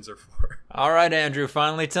simulations are for. All right, Andrew,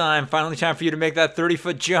 finally time for you to make that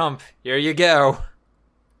 30-foot jump. Here you go.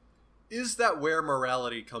 Is that where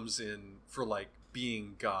morality comes in for like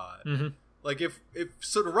being God? Like if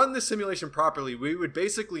so, to run this simulation properly, we would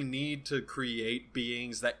basically need to create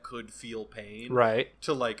beings that could feel pain, Right.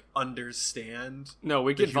 To like understand No,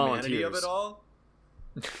 we the get humanity volunteers. of it all.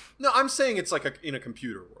 No, I'm saying it's like in a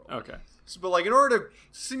computer world. Okay. So, but like in order to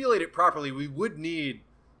simulate it properly, we would need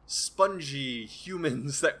spongy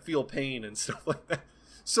humans that feel pain and stuff like that.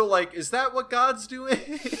 So like, is that what God's doing?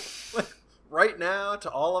 Like, right now,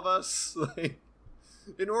 to all of us, like,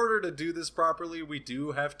 in order to do this properly, we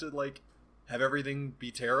do have to, like, have everything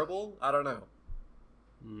be terrible? I don't know.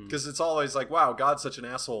 Because it's always like, wow, God's such an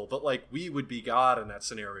asshole. But, like, we would be God in that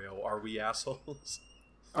scenario. Are we assholes?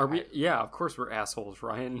 Are we? Yeah, of course we're assholes,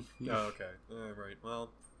 Ryan. Oh, okay. Right.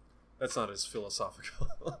 Well, that's not as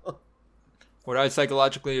philosophical. Would I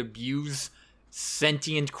psychologically abuse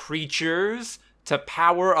sentient creatures to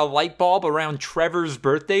power a light bulb around Trevor's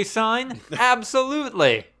birthday sign?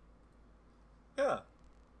 Absolutely. Yeah.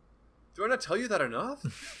 Do I not tell you that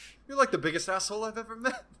enough? You're like the biggest asshole I've ever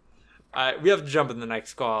met. We have to jump in the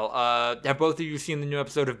next call. Have both of you seen the new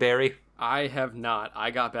episode of Barry? I have not.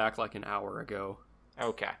 I got back like an hour ago.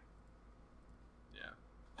 Okay.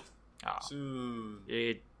 Yeah. Oh. Soon.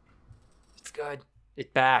 It's good.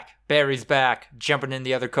 It's back. Barry's back. Jumping in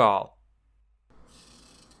the other call.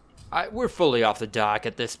 We're fully off the dock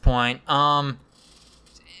at this point.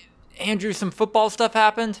 Andrew, some football stuff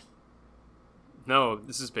happened? No,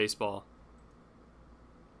 this is baseball.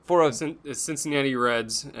 For a... It's Cincinnati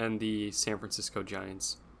Reds and the San Francisco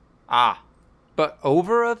Giants. But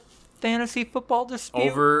over a fantasy football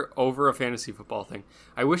dispute? Over a fantasy football thing.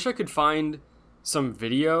 I wish I could find some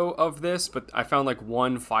video of this, but I found like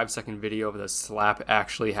 1 5-second video of the slap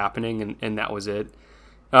actually happening, and that was it.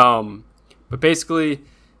 But basically,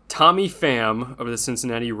 Tommy Pham of the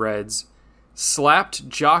Cincinnati Reds slapped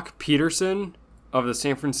Jock Peterson of the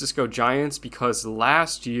San Francisco Giants because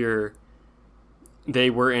last year they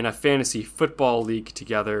were in a fantasy football league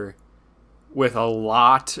together with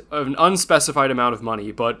an unspecified amount of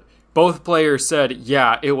money, but both players said,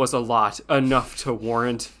 yeah, it was a lot, enough to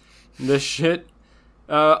warrant this shit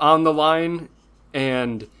on the line.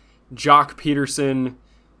 And Jock Peterson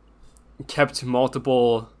kept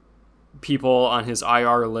multiple people on his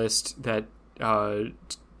IR list that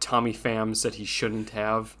Tommy Pham said he shouldn't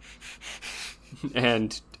have.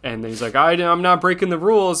 And he's like, I'm not breaking the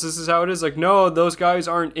rules. This is how it is. Like, no, those guys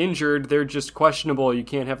aren't injured. They're just questionable. You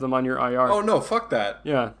can't have them on your IR. Oh, no, fuck that.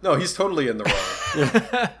 Yeah. No, he's totally in the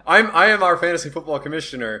wrong. I am our fantasy football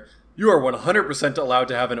commissioner. You are 100% allowed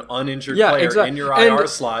to have an uninjured player in your IR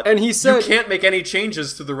slot. And he said... You can't make any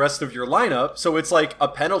changes to the rest of your lineup, so it's like a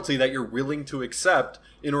penalty that you're willing to accept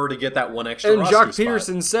in order to get that one extra roster Jock spot.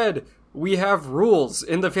 Peterson said, we have rules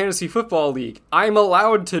in the fantasy football league. I'm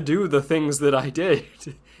allowed to do the things that I did.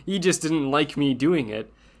 He just didn't like me doing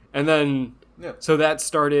it. And then, so that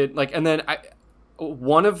started, like, and then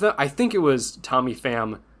I think it was Tommy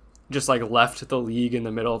Pham just, like, left the league in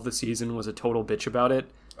the middle of the season, was a total bitch about it.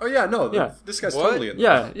 Oh, yeah, no, this guy's totally in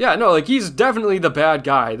the Yeah, no, like, he's definitely the bad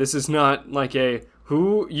guy. This is not, like,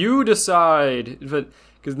 who you decide. But,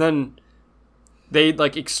 because then they,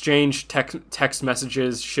 like, exchanged text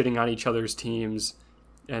messages shitting on each other's teams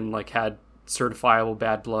and, like, had certifiable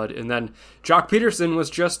bad blood. And then Jock Peterson was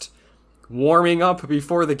just warming up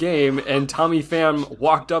before the game, and Tommy Pham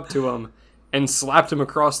walked up to him and slapped him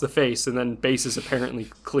across the face, and then bases apparently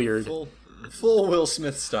cleared. Full Will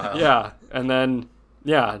Smith style. Yeah, and then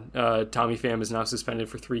Tommy Pham is now suspended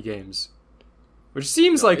for 3 games, which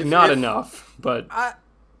seems like not enough, but that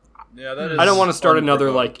is I don't want to start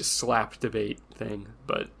another like slap debate thing,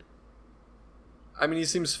 but I mean, he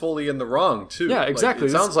seems fully in the wrong, too. Yeah, exactly.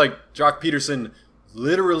 Like, it sounds like Jock Peterson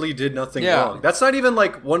literally did nothing wrong. That's not even,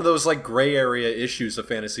 like, one of those, like, gray area issues of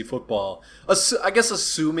fantasy football. I guess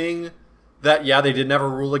assuming that, they didn't have a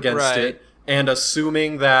rule against it, and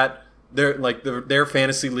assuming that their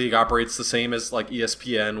fantasy league operates the same as, like,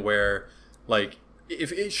 ESPN, where, like,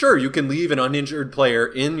 sure, you can leave an uninjured player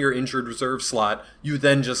in your injured reserve slot. You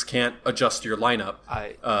then just can't adjust your lineup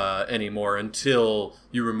anymore until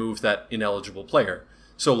you remove that ineligible player.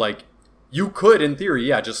 So, like, you could, in theory,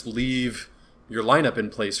 just leave your lineup in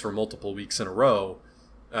place for multiple weeks in a row.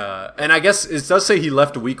 And I guess it does say he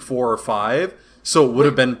left week 4 or 5, so it would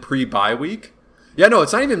have been pre-bye week. Yeah, no,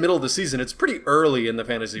 it's not even middle of the season. It's pretty early in the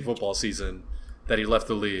fantasy football season that he left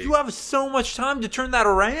the league. You have so much time to turn that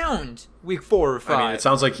around. Week 4 or 5. I mean, it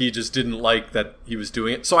sounds like he just didn't like that he was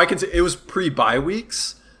doing it. So I can say it was pre-bye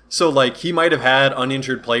weeks. So, like, he might have had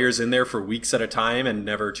uninjured players in there for weeks at a time and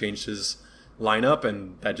never changed his lineup,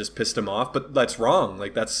 and that just pissed him off. But that's wrong.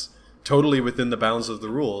 Like, that's totally within the bounds of the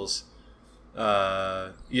rules.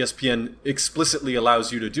 ESPN explicitly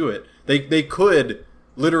allows you to do it. They could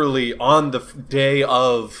literally on the day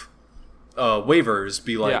of waivers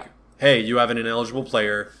be like, hey, you have an ineligible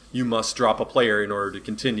player, you must drop a player in order to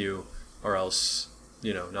continue, or else,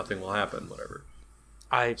 nothing will happen, whatever.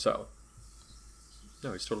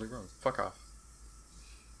 No, he's totally wrong. Fuck off.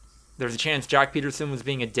 There's a chance Jock Peterson was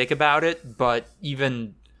being a dick about it, but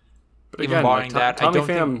even again, barring that, Tommy I don't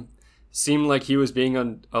Pham think... seemed like he was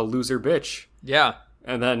being a loser bitch. Yeah.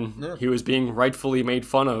 And then he was being rightfully made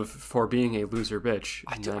fun of for being a loser bitch.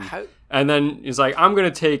 And then he's like, I'm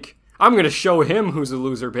going to show him who's a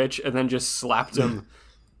loser bitch, and then just slapped him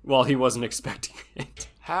while he wasn't expecting it.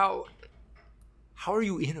 How are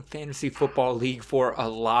you in a fantasy football league for a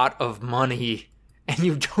lot of money and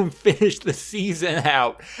you don't finish the season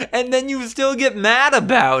out, and then you still get mad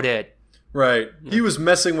about it? Right. He was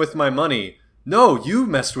messing with my money. No, you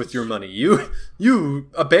messed with your money. You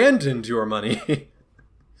abandoned your money.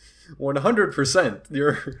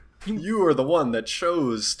 100%. You are the one that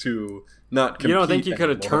chose to not compete. You don't think you could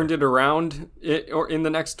have anymore. turned it around or in the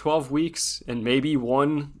next 12 weeks and maybe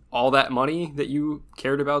won all that money that you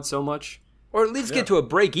cared about so much? Or at least get to a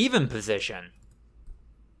break-even position.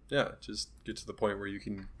 Yeah, just get to the point where you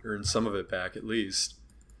can earn some of it back at least.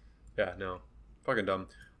 Yeah, no. Fucking dumb.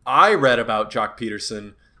 I read about Jock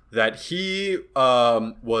Peterson that he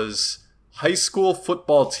was high school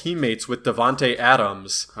football teammates with Devontae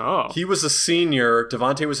Adams. Oh. He was a senior,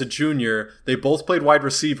 Devontae was a junior. They both played wide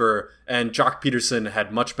receiver, and Jock Peterson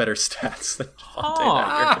had much better stats than Devontae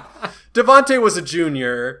that year. Devontae was a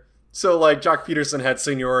junior, so like Jock Peterson had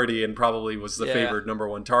seniority and probably was the favored number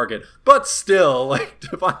one target. But still, like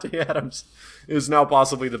Devontae Adams is now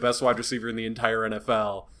possibly the best wide receiver in the entire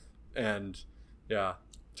NFL. And yeah,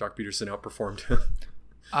 Jock Peterson outperformed him.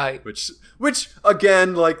 Which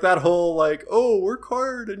again, like that whole like, oh, work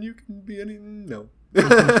hard and you can be any no.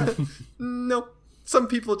 No. Some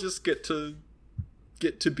people just get to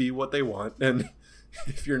be what they want, and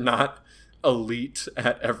if you're not elite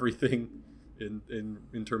at everything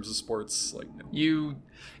in terms of sports, like no.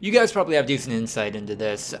 You guys probably have decent insight into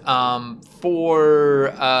this.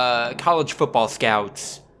 For college football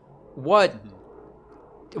scouts, what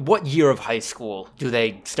year of high school do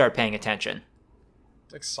they start paying attention?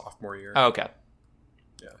 Like sophomore year. Oh, okay.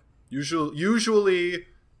 Yeah. Usually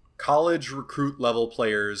college recruit level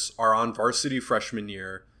players are on varsity freshman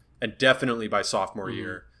year and definitely by sophomore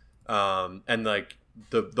year. And like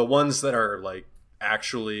the ones that are like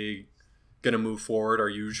actually going to move forward are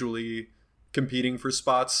usually competing for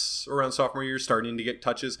spots around sophomore year, starting to get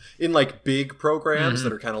touches in like big programs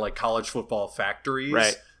that are kind of like college football factories.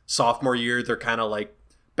 Right. Sophomore year, they're kind of like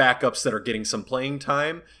backups that are getting some playing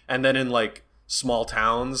time. And then in like small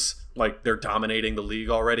towns, like they're dominating the league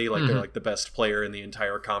already, like they're like the best player in the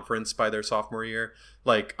entire conference by their sophomore year.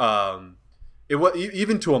 Like it was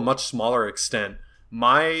even to a much smaller extent.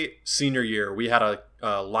 My senior year, we had a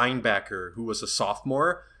linebacker who was a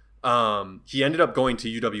sophomore. He ended up going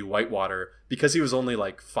to UW Whitewater because he was only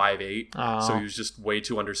like 5'8", so he was just way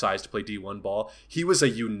too undersized to play D1 ball. He was a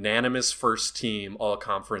unanimous first team all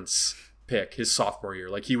conference pick his sophomore year.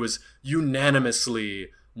 Like he was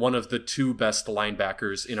unanimously one of the two best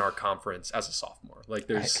linebackers in our conference as a sophomore. Like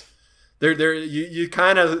there's you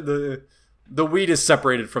kind of the wheat is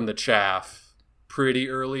separated from the chaff pretty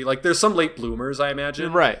early. Like there's some late bloomers, I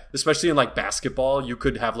imagine. Right. Especially in like basketball, you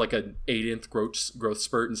could have like an 8-inch growth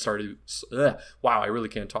spurt and start wow, I really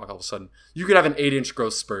can't talk all of a sudden. You could have an 8-inch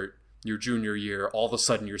growth spurt your junior year, all of a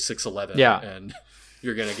sudden you're 6'11", and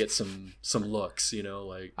you're gonna get some looks, you know,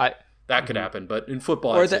 like that could happen, but in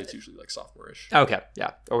football, I'd say it's usually like sophomore-ish. Okay,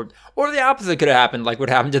 yeah. Or the opposite could have happened, like what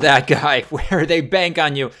happened to that guy, where they bank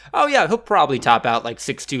on you. Oh, yeah, he'll probably top out like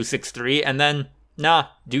 6'2", 6'3", and then, nah,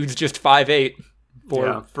 dude's just 5'8"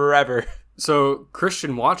 for forever. So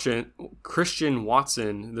Christian Watson,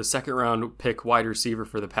 the second-round pick wide receiver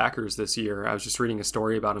for the Packers this year, I was just reading a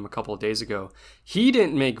story about him a couple of days ago. He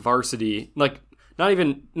didn't make varsity, not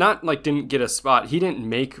didn't get a spot. He didn't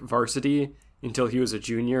make varsity until he was a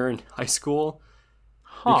junior in high school,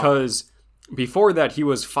 because before that he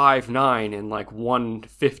was 5'9" and like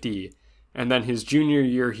 150, and then his junior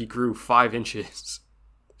year he grew 5 inches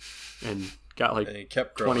and got like he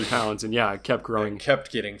kept 20 pounds, and it kept growing. And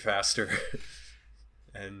kept getting faster,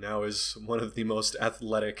 and now is one of the most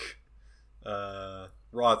athletic,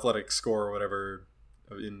 raw athletic score or whatever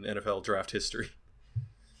in NFL draft history.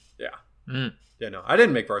 Yeah. Yeah, no, I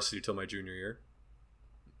didn't make varsity till my junior year.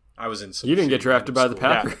 I was in some. You didn't get drafted by the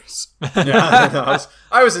Packers. Yeah,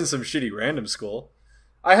 I was in some shitty random school.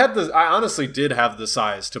 I honestly did have the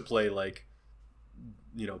size to play like,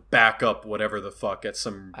 you know, backup whatever the fuck at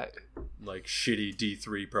some like shitty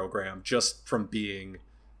D3 program just from being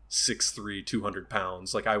 6'3", 200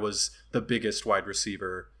 pounds. Like I was the biggest wide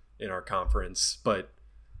receiver in our conference, but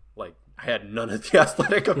like I had none of the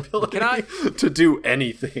athletic ability to do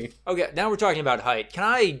anything. Okay, now we're talking about height. Can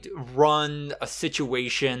I run a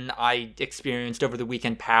situation I experienced over the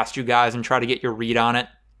weekend past you guys and try to get your read on it?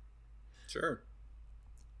 Sure.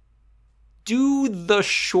 do the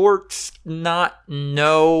shorts not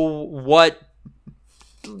know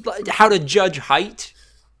how to judge height?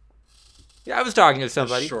 Yeah, I was talking to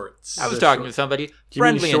somebody. Shorts. I was talking to somebody Do you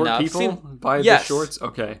friendly mean short enough. people buy Yes. the shorts?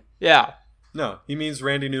 Okay. Yeah. No, he means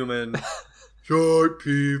Randy Newman. Short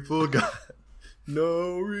people got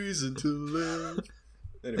no reason to live.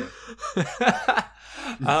 Anyway.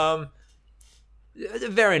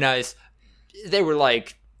 Very nice. They were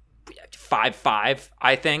like 5'5",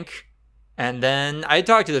 I think. And then I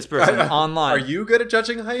talked to this person online. Are you good at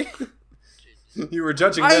judging height? You were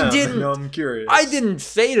judging I them. didn't. No, I'm curious. I didn't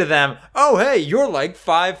say to them, "Oh, hey, you're like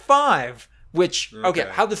 5'5". Which, okay, Okay.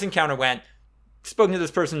 how this encounter went. Spoken to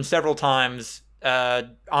this person several times,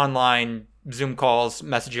 online, Zoom calls,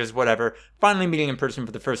 messages, whatever. Finally meeting in person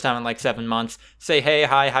for the first time in like 7 months. Say, hey,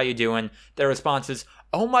 hi, how you doing? Their response is,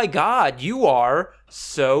 oh my God, you are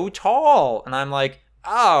so tall. And I'm like,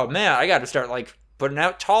 oh man, I got to start like putting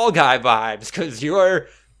out tall guy vibes because you're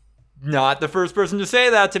not the first person to say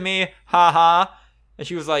that to me. Ha ha. And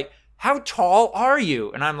she was like, how tall are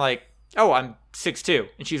you? And I'm like, oh, I'm 6'2".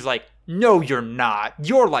 And she's like, no, you're not.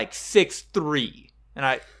 You're like 6'3". And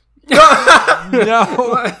I,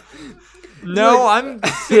 no, I'm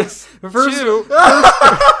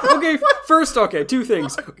 6'2". Okay, two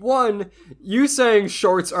things. One, you saying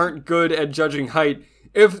shorts aren't good at judging height.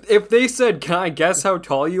 If they said, can I guess how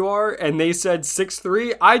tall you are? And they said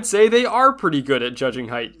 6'3", I'd say they are pretty good at judging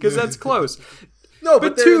height, because that's close. No,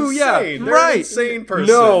 but they're two, insane. yeah, They're right. an insane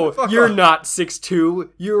person. No, Fuck you're off. not 6'2".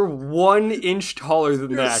 You're 1 inch taller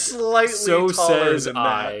than You're that. slightly So taller says than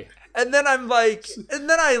I. And then I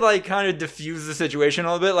like kind of diffuse the situation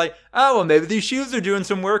a little bit, like, oh, well, maybe these shoes are doing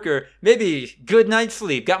some work, or maybe good night's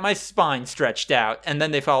sleep, got my spine stretched out. And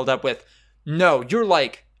then they followed up with, no,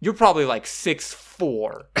 you're probably like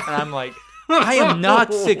 6'4". And I'm like, I am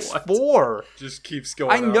not 6'4". Just keeps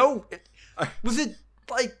going. I up. know. Was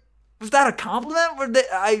that a compliment?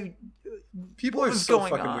 People What are was so going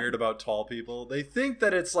fucking on? weird about tall people. They think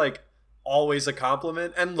that it's like always a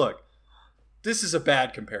compliment. And look, this is a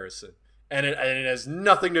bad comparison. And it has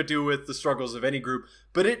nothing to do with the struggles of any group.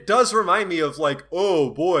 But it does remind me of like, oh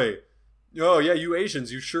boy, oh yeah, you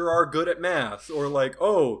Asians, you sure are good at math. Or like,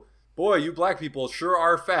 oh boy, you black people sure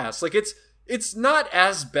are fast. Like it's not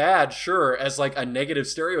as bad, sure, as like a negative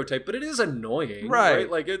stereotype, but it is annoying. Right.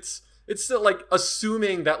 Like it's still like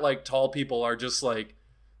assuming that like tall people are just like,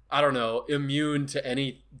 I don't know, immune to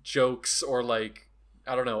any jokes or like,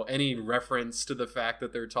 I don't know, any reference to the fact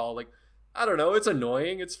that they're tall. Like, I don't know, it's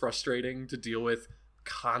annoying, it's frustrating to deal with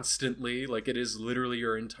constantly. Like, it is literally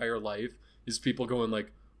your entire life is people going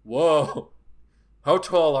like, whoa, how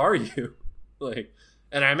tall are you? Like,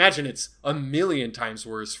 and I imagine it's a million times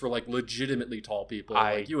worse for like legitimately tall people.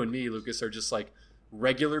 Like you and me, Lucas, are just like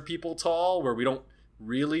regular people tall, where we don't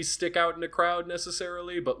really stick out in a crowd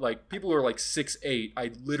necessarily, but like people who are like 6'8",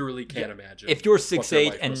 I literally can't imagine. If you're what their 6'8"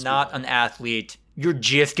 life and must be not like. an athlete, you're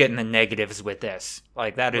just getting the negatives with this.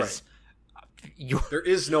 Like that is, There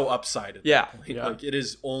is no upside at Yeah. that point. Yeah. Like, it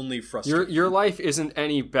is only frustrating. Your life isn't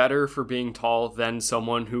any better for being tall than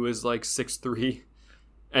someone who is like 6'3",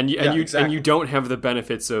 and you exactly. and you don't have the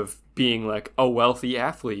benefits of being like a wealthy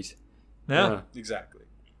athlete. yeah. Exactly.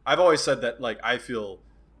 I've always said that like I feel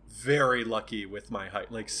very lucky with my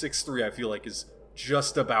height. Like 6'3", I feel like is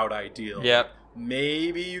just about ideal. Yep.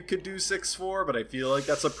 Maybe you could do 6'4", but I feel like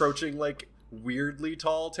that's approaching like weirdly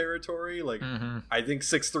tall territory. Like I think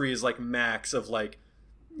 6'3" is like max of like,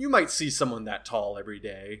 you might see someone that tall every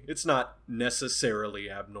day. It's not necessarily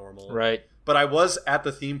abnormal. Right. But I was at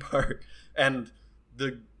the theme park, and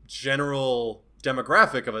the general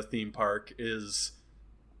demographic of a theme park is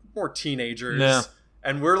more teenagers. Yeah.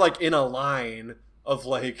 And we're like in a line of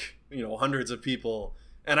like, you know, hundreds of people.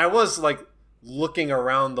 And I was like looking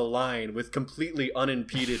around the line with completely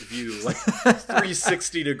unimpeded view, like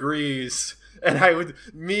 360 degrees. And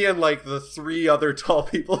me and like the 3 other tall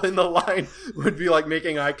people in the line would be like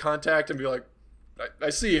making eye contact and be like, I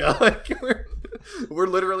see ya. Like we're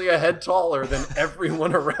literally a head taller than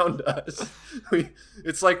everyone around us.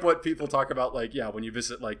 It's like what people talk about, like, yeah, when you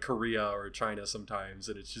visit like Korea or China sometimes,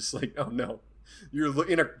 and it's just like, oh no, you're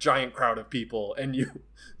in a giant crowd of people and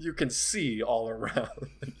you can see all around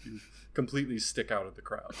and you completely stick out of the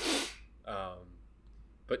crowd.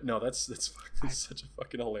 But no, that's such a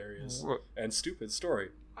fucking hilarious and stupid story.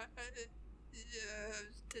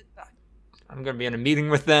 I'm gonna be in a meeting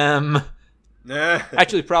with them. Nah.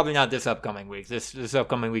 Actually, probably not this upcoming week. This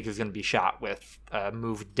upcoming week is going to be shot with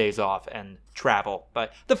moved days off and travel.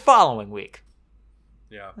 But the following week.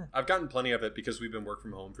 Yeah. I've gotten plenty of it because we've been work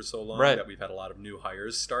from home for so long Right. that we've had a lot of new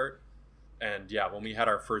hires start. And yeah, when we had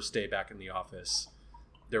our first day back in the office,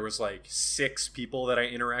 there was like 6 people that I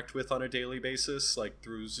interact with on a daily basis, like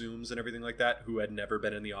through Zooms and everything like that, who had never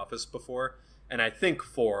been in the office before. And I think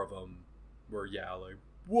 4 of them were, like,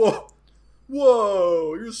 whoa,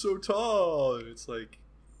 you're so tall. And it's like,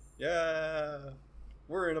 yeah,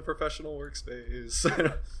 we're in a professional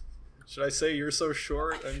workspace. Should I say you're so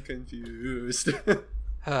short? I'm confused.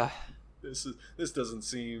 This doesn't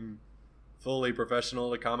seem fully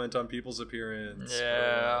professional to comment on people's appearance.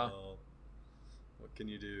 Yeah. Well, what can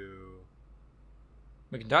you do?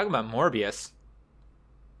 We can talk about Morbius.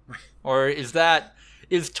 Or is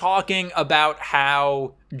talking about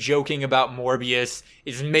how joking about Morbius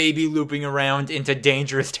is maybe looping around into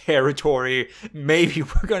dangerous territory? Maybe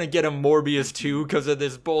we're going to get a Morbius 2 because of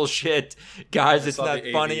this bullshit. Guys, it's not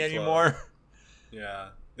funny anymore. Yeah,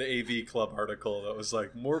 the AV Club article that was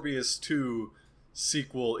like, Morbius 2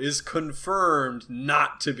 sequel is confirmed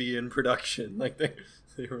not to be in production. Like, they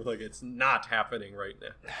were like, it's not happening right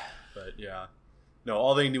now. But yeah. No,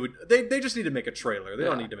 all they knew, they just need to make a trailer. They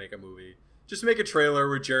don't need to make a movie. Just make a trailer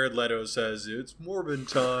where Jared Leto says it's Morbin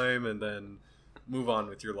time, and then move on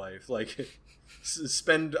with your life. Like,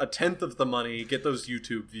 spend 1/10 of the money, get those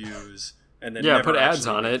YouTube views, and then never put ads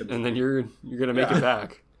on it, and then you're gonna make it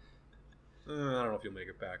back. I don't know if you'll make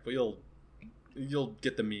it back, but you'll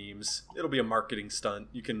get the memes. It'll be a marketing stunt.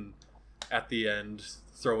 You can, at the end,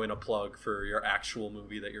 throw in a plug for your actual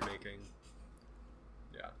movie that you're making.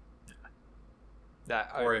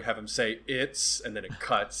 Or have him say "it's" and then it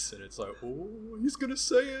cuts and it's like, oh, he's gonna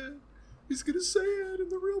say it. He's gonna say it in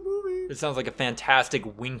the real movie. It sounds like a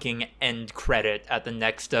fantastic winking end credit at the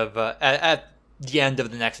next at the end of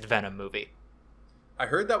the next Venom movie. I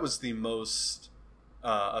heard that was the most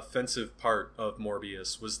offensive part of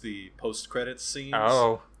Morbius was the post-credits scenes.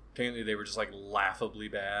 Oh, apparently they were just like laughably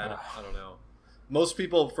bad. I don't know. Most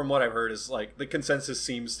people, from what I've heard, is like the consensus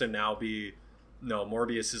seems to now be, no,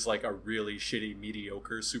 Morbius is like a really shitty,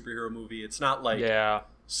 mediocre superhero movie. It's not like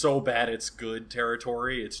so bad it's good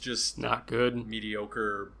territory. It's just not good,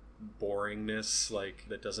 mediocre boringness, like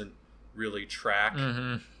that doesn't really track.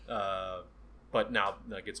 But now,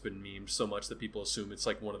 like, it's been memed so much that people assume it's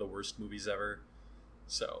like one of the worst movies ever.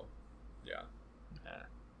 So, yeah.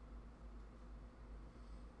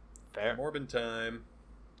 Fair. Morbin time.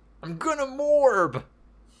 I'm gonna morb.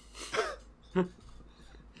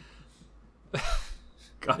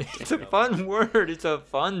 God, it's a fun word. It's a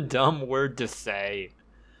fun, dumb word to say.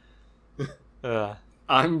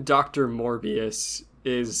 I'm Dr. Morbius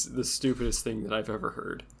is the stupidest thing that I've ever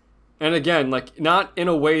heard. And again, like, not in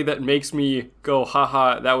a way that makes me go,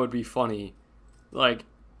 haha, that would be funny. Like,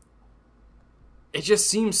 it just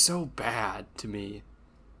seems so bad to me.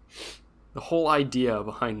 The whole idea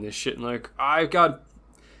behind this shit. And like, I've got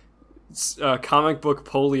comic book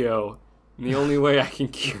polio, and the only way I can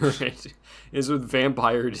cure it is with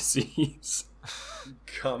vampire disease.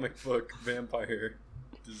 Comic book vampire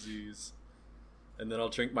disease. And then I'll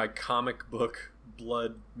drink my comic book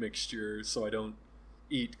blood mixture so I don't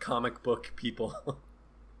eat comic book people.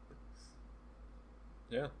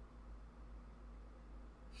 Yeah.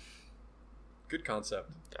 Good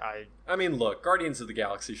concept. I mean, look, Guardians of the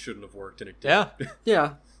Galaxy shouldn't have worked, and it did.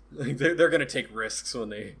 Yeah. Like, they're going to take risks when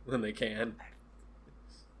they can.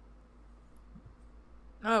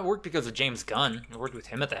 It worked because of James Gunn. It worked with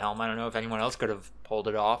him at the helm. I don't know if anyone else could have pulled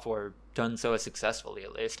it off or done so as successfully,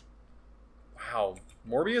 at least. Wow.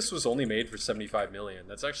 Morbius was only made for $75 million.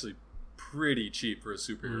 That's actually pretty cheap for a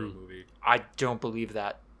superhero movie. I don't believe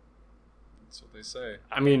that. That's what they say.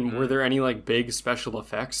 I mean, were there any, like, big special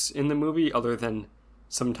effects in the movie other than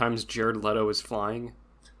sometimes Jared Leto is flying?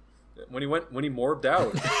 When he morbed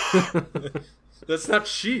out. That's not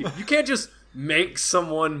cheap. You can't just make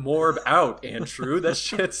someone morb out, Andrew. That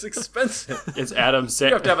shit's expensive. It's Adam Sandler.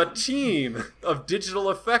 You have to have a team of digital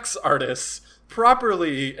effects artists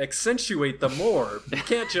properly accentuate the morb. You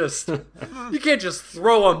can't just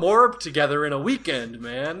throw a morb together in a weekend,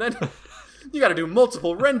 man. Then you got to do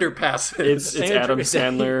multiple render passes. It's Adam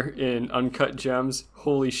Sandler in Uncut Gems.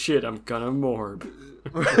 Holy shit, I'm gonna morb.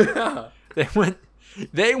 Yeah.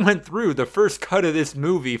 They went through the first cut of this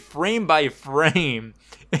movie frame by frame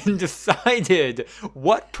and decided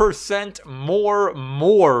what % more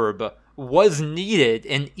morb was needed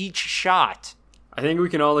in each shot. I think we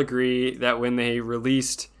can all agree that when they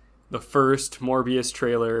released the first Morbius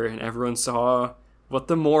trailer and everyone saw what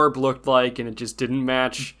the morb looked like and it just didn't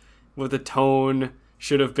match what the tone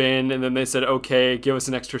should have been, and then they said, okay, give us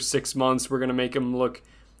an extra 6 months, we're going to make him look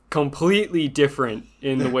completely different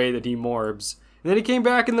in the way that he morbs. And then he came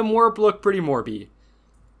back and the morb looked pretty morby.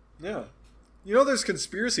 Yeah. You know, there's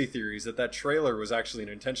conspiracy theories that trailer was actually an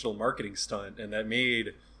intentional marketing stunt and that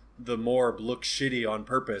made the Morb look shitty on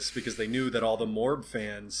purpose because they knew that all the Morb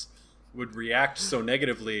fans would react so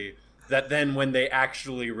negatively that then when they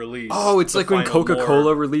actually release... Oh, it's like when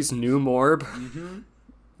Coca-Cola released New Morb. Mm-hmm.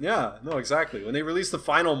 Yeah, no, exactly. When they released the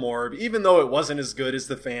final Morb, even though it wasn't as good as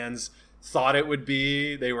the fans thought it would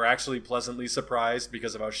be, they were actually pleasantly surprised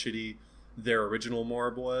because of how shitty their original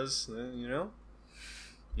Morb was. You know?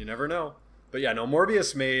 You never know. But yeah, no,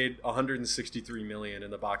 Morbius made $163 million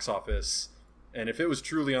in the box office. And if it was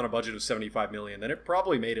truly on a budget of $75 million, then it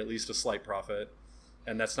probably made at least a slight profit.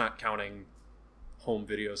 And that's not counting home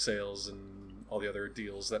video sales and all the other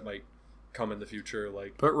deals that might come in the future.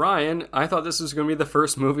 Like, but Ryan, I thought this was going to be the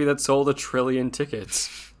first movie that sold 1 trillion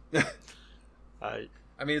tickets. I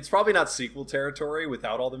mean, it's probably not sequel territory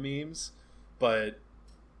without all the memes, but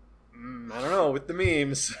I don't know, with the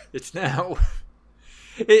memes. It's now...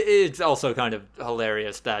 It's also kind of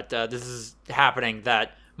hilarious that this is happening,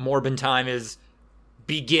 that Morbin Time is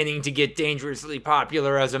beginning to get dangerously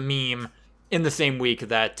popular as a meme in the same week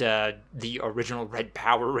that the original Red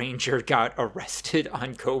Power Ranger got arrested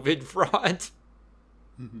on COVID fraud.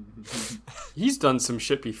 He's done some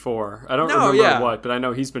shit before. I don't remember what, but I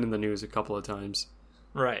know he's been in the news a couple of times.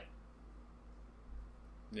 Right.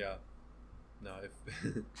 Yeah. No,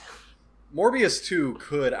 Morbius 2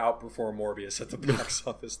 could outperform Morbius at the box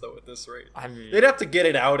office, though, at this rate. I mean, they'd have to get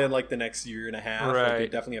it out in, like, the next year and a half. Right. Like, they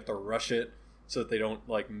definitely have to rush it so that they don't,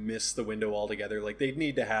 like, miss the window altogether. Like, they'd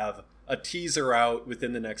need to have a teaser out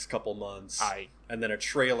within the next couple months, and then a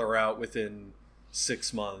trailer out within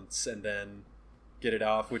 6 months, and then get it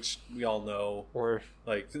off, which we all know. Or,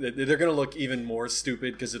 like, they're going to look even more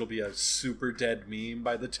stupid because it'll be a super dead meme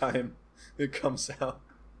by the time it comes out.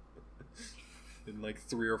 In like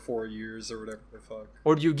 3 or 4 years or whatever the fuck.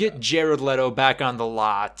 Or you get Jared Leto back on the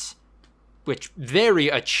lot, which very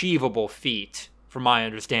achievable feat, from my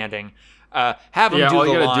understanding. Have him do all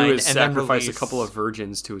the you gotta line do is and sacrifice then a couple of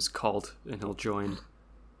virgins to his cult, and he'll join.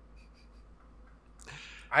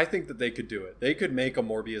 I think that they could do it. They could make a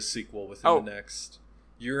Morbius sequel within the next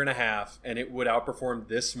year and a half, and it would outperform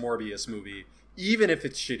this Morbius movie, even if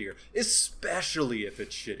it's shittier. Especially if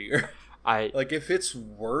it's shittier. Like, if it's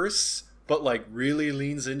worse, but like really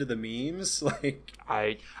leans into the memes, like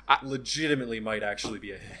I legitimately might actually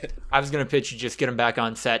be a hit. I was gonna pitch you just get him back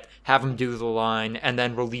on set, have him do the line, and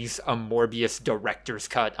then release a Morbius director's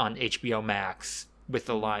cut on HBO Max with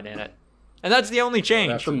the line in it. And that's the only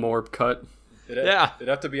change. The Morb cut. It'd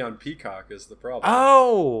have to be on Peacock is the problem.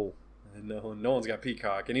 Oh! No one's got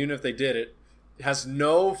Peacock. And even if they did, it has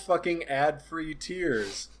no fucking ad-free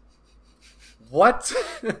tiers. What?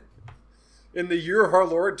 In the year of our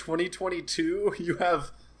Lord 2022, you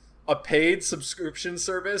have a paid subscription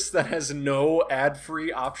service that has no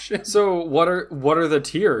ad-free option. So what are the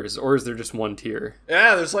tiers, or is there just one tier?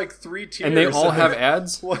 Yeah, there's like 3 tiers. And they all have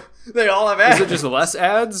ads? They all have ads. Is it just less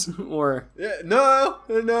ads, or? Yeah, no,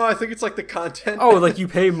 I think it's like the content. Oh, like you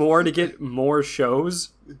pay more to get more shows?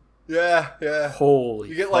 Yeah.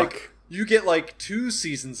 Holy fuck. You get like 2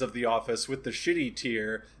 seasons of The Office with the shitty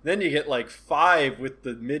tier, then you get like 5 with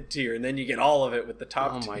the mid tier, and then you get all of it with the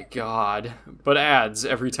top tier. Oh my god. But ads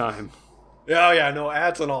every time. Yeah, no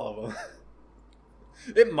ads on all of them.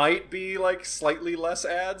 It might be like slightly less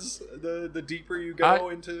ads the deeper you go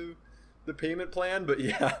into the payment plan, but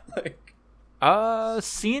yeah, like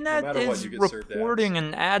CNET is reporting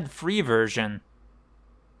an ad-free version.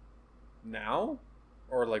 Now?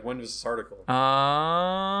 Or like when was this article?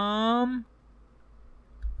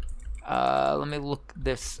 Let me look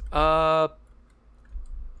this up.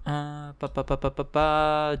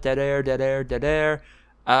 Dead air.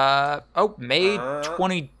 May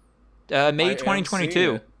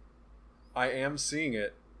 2022. I am seeing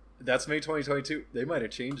it. That's May 2022. They might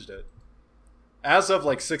have changed it. As of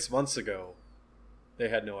like 6 months ago, they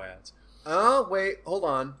had no ads. Oh, wait, hold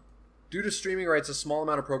on. Due to streaming rights, a small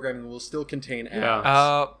amount of programming will still contain ads.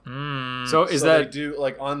 Yeah. So they do,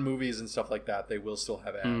 like, on movies and stuff like that, they will still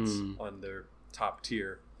have ads on their top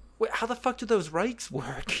tier. Wait, how the fuck do those rights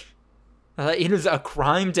work? It is a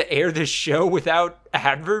crime to air this show without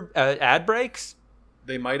ad breaks?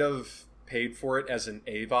 They might have paid for it as an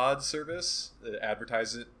AVOD service,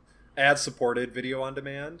 ad-supported video on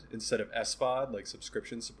demand, instead of SVOD, like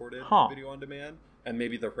subscription-supported video on demand. And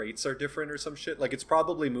maybe the rates are different or some shit. Like, it's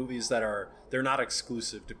probably movies that they're not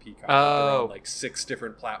exclusive to Peacock. They're on like 6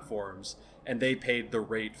 different platforms, and they paid the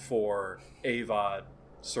rate for AVOD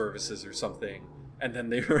services or something. And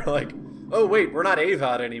then they were like, oh wait, we're not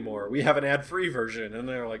AVOD anymore. We have an ad-free version. And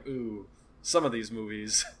they're like, ooh, some of these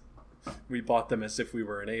movies, we bought them as if we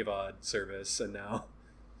were an AVOD service, and now...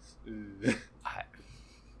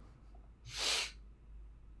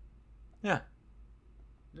 Yeah.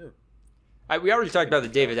 We already talked about the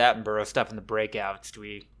David Attenborough stuff in the breakouts. Do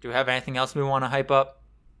we have anything else we want to hype up?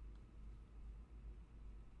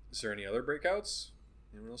 Is there any other breakouts?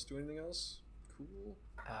 Anyone else do anything else? Cool.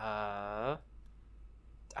 A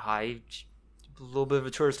little bit of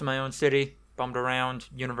a tourist in my own city. Bummed around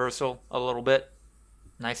Universal a little bit.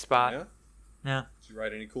 Nice spot. Yeah. Did you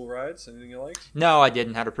ride any cool rides? Anything you liked? No, I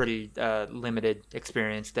didn't. Had a pretty limited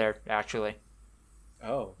experience there, actually.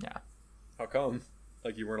 Oh. Yeah. How come?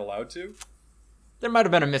 Like you weren't allowed to? There might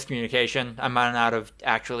have been a miscommunication. I might not have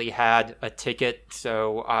actually had a ticket,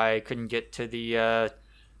 so I couldn't get to the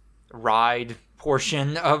ride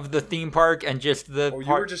portion of the theme park and just the. Oh,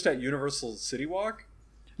 you were just at Universal City Walk?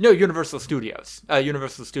 No, Universal Studios.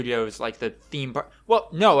 Universal Studios, like the theme park. Well,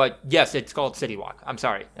 no, yes, it's called City Walk. I'm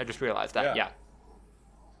sorry. I just realized that. Yeah.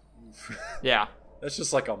 Yeah. That's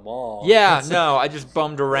just like a mall. Yeah, no, I just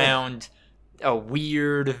bummed around a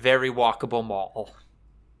weird, very walkable mall.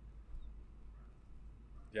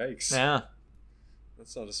 Yikes. Yeah.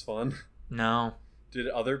 That's not as fun. No. Did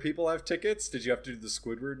other people have tickets? Did you have to do the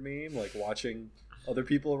Squidward meme, like watching other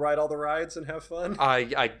people ride all the rides and have fun?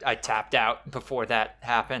 I tapped out before that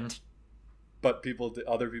happened. But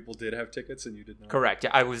other people did have tickets and you did not? Correct.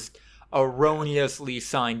 I was erroneously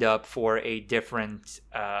signed up for a different...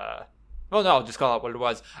 well, no, I'll just call it what it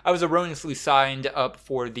was. I was erroneously signed up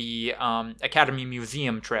for the Academy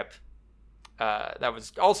Museum trip. That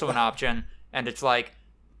was also an option. And it's like...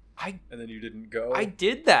 And then you didn't go? I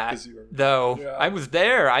did that, though. Yeah. I was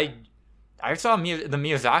there. I saw the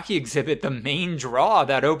Miyazaki exhibit, the main draw,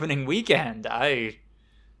 that opening weekend.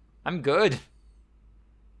 I'm good.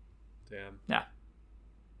 Damn. Yeah.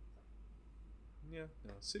 Yeah.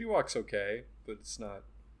 No, City Walk's okay, but it's not...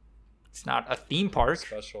 It's not a theme park.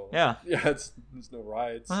 Special. Yeah. Yeah, there's no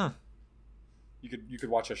rides. Huh. You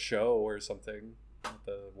could watch a show or something at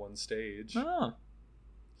the one stage. Oh.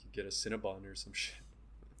 You could get a Cinnabon or some shit.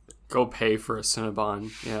 Go pay for a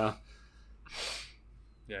Cinnabon. Yeah.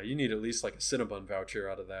 Yeah, you need at least like a Cinnabon voucher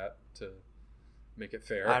out of that to make it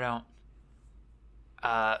fair. I don't.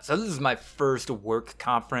 So this is my first work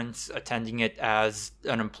conference, attending it as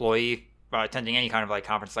an employee, or attending any kind of like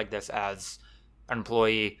conference like this as an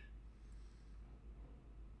employee.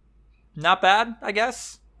 Not bad, I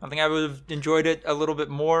guess. I think I would have enjoyed it a little bit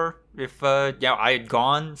more if I had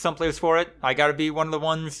gone someplace for it. I got to be one of the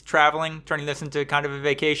ones traveling, turning this into kind of a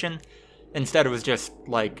vacation. Instead, it was just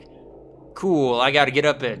like, cool, I got to get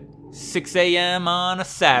up at 6 a.m. on a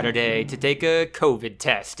Saturday to take a COVID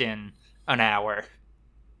test in an hour.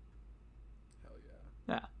 Hell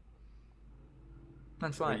yeah. Yeah.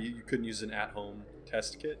 That's fine. You couldn't use an at-home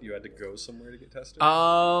test kit? You had to go somewhere to get tested?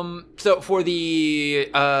 So for the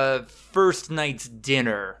first night's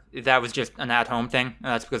dinner, that was just an at-home thing.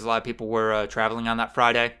 That's because a lot of people were traveling on that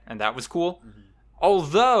Friday, and that was cool. Mm-hmm.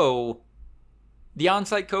 Although, the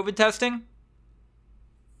on-site COVID testing,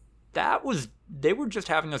 they were just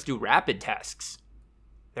having us do rapid tests.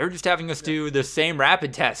 They were just having us do the same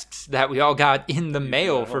rapid tests that we all got in the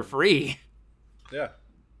mail for free. Yeah.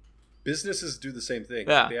 Businesses do the same thing.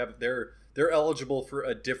 Yeah. They're eligible for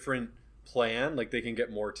a different plan. Like they can get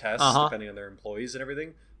more tests depending on their employees and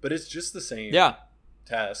everything. But it's just the same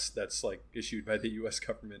test that's like issued by the U.S.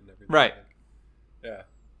 government and everything. Right. Yeah.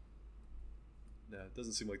 No, it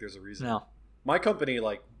doesn't seem like there's a reason. No. My company,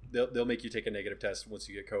 like, they'll make you take a negative test once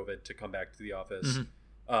you get COVID to come back to the office.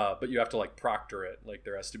 Mm-hmm. But you have to like proctor it. Like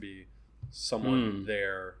there has to be someone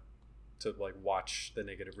there to like watch the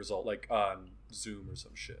negative result, like on Zoom or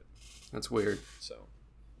some shit. That's weird. So.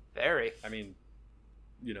 Very. I mean,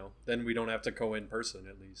 then we don't have to go in person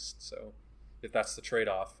at least. So if that's the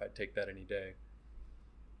trade-off, I'd take that any day.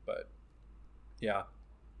 But yeah,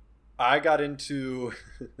 I got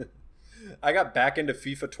back into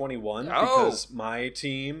FIFA 21 because my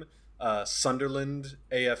team, Sunderland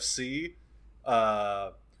AFC,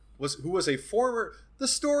 the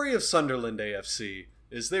story of Sunderland AFC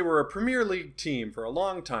is they were a Premier League team for a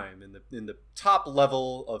long time in the top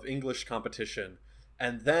level of English competition.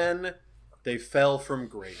 And then they fell from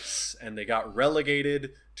grace and they got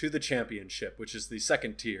relegated to the Championship, which is the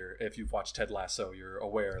second tier. If you've watched Ted Lasso, you're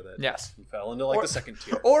aware that he fell into the second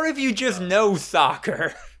tier. Or if you just know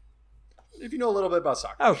soccer. If you know a little bit about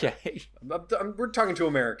soccer. Okay. We're talking to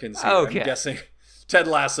Americans here. Okay. I'm guessing Ted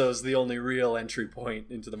Lasso is the only real entry point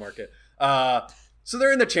into the market. So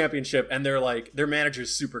they're in the Championship and they're like, their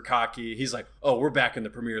manager's super cocky. He's like, oh, we're back in the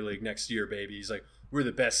Premier League next year, baby. He's like, we're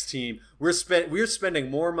the best team. We're spending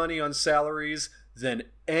more money on salaries than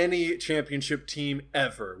any Championship team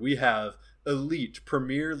ever. We have elite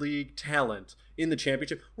Premier League talent in the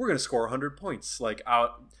Championship. We're going to score 100 points. Like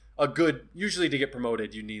usually to get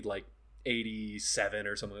promoted, you need like 87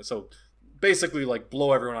 or something. So basically like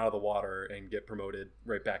blow everyone out of the water and get promoted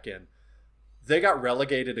right back in. They got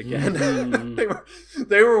relegated again.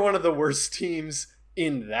 They were one of the worst teams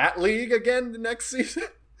in that league again the next season.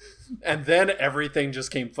 And then everything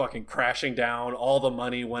just came fucking crashing down. All the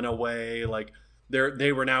money went away. Like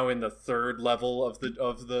they were now in the third level of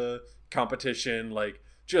the competition. Like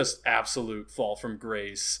just absolute fall from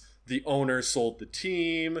grace. The owner sold the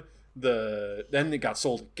team. Then they got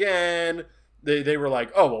sold again. They were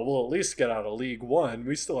like, oh well, we'll at least get out of League One.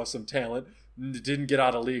 We still have some talent. Didn't get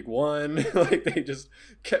out of League One. Like they just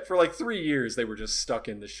kept for like 3 years. They were just stuck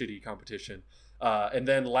in the shitty competition. And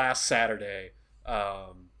then last Saturday,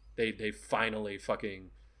 they finally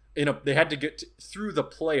fucking they had to get through the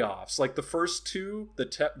playoffs. Like the first two,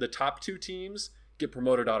 the top two teams get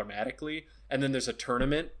promoted automatically, and then there's a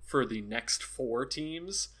tournament for the next 4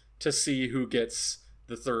 teams to see who gets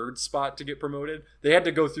the third spot to get promoted. They had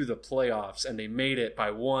to go through the playoffs, and they made it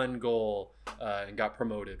by 1 goal and got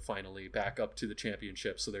promoted finally back up to the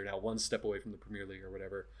championship. So they're now 1 step away from the Premier League or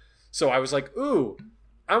whatever. So I was like, ooh,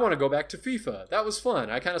 I want to go back to FIFA. That was fun.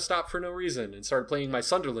 I kind of stopped for no reason and started playing my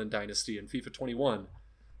Sunderland dynasty in FIFA 21,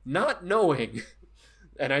 not knowing,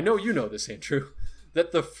 and I know you know this, Andrew,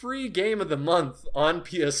 that the free game of the month on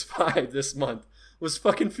PS5 this month was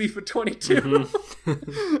fucking FIFA 22.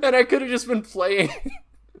 Mm-hmm. And I could have just been playing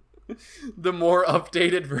the more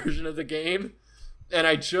updated version of the game. And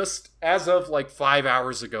I just, as of like 5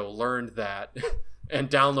 hours ago, learned that and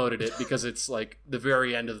downloaded it because it's like the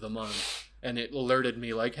very end of the month. And it alerted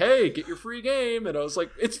me like, hey, get your free game. And I was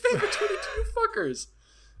like, it's FIFA 22, fuckers.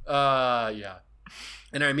 Yeah.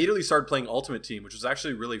 And I immediately started playing Ultimate Team, which was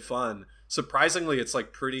actually really fun. Surprisingly, it's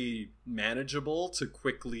like pretty manageable to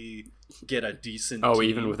quickly get a decent team.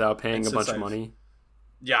 Even without paying a bunch of money?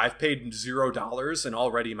 Yeah, I've paid $0 and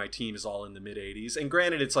already my team is all in the mid-80s. And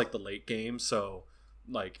granted, it's like the late game, so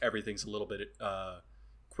like everything's a little bit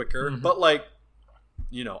quicker. Mm-hmm. But like,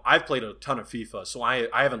 you know, I've played a ton of FIFA, so I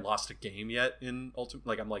haven't lost a game yet in Ultimate.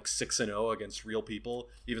 Like I'm like 6-0 against real people,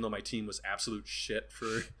 even though my team was absolute shit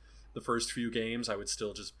for the first few games. I would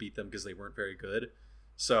still just beat them because they weren't very good.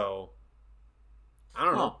 So I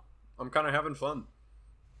don't know. I'm kind of having fun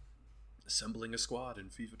assembling a squad in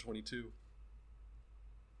FIFA 22.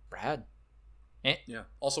 Brad. Yeah.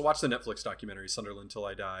 Also watch the Netflix documentary Sunderland Till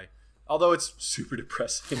I Die. Although it's super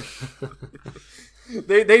depressing.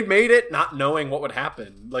 They made it not knowing what would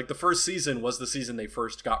happen. Like the first season was the season they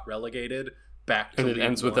first got relegated back to And it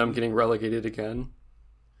ends with them getting relegated again?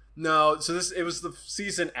 No, so it was the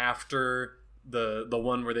season after the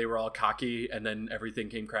one where they were all cocky and then everything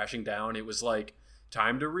came crashing down. It was like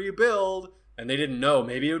time to rebuild, and they didn't know.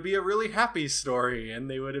 Maybe it would be a really happy story and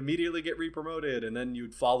they would immediately get re-promoted and then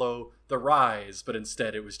you'd follow the rise, but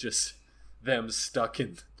instead it was just them stuck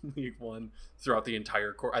in League One throughout the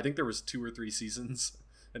entire course. I think there was 2 or 3 seasons,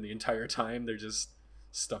 and the entire time they're just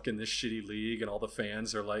stuck in this shitty league, and all the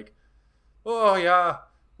fans are like, oh yeah,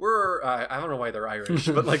 we're I don't know why they're Irish,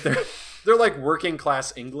 but like they're like working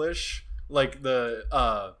class English. Like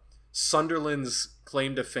the Sunderland's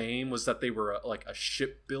claim to fame was that they were like a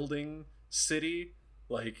shipbuilding city.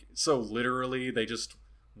 Like, so literally they just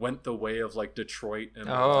went the way of like Detroit and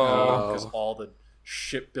because all the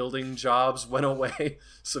shipbuilding jobs went away.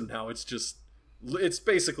 So now it's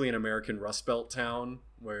basically an American Rust Belt town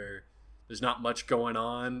where there's not much going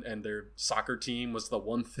on, and their soccer team was the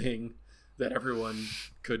one thing that everyone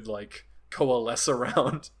could like coalesce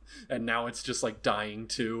around, and now it's just like dying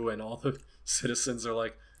too, and all the citizens are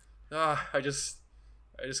like, I just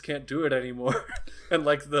can't do it anymore. And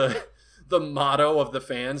like the motto of the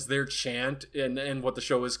fans, their chant and what the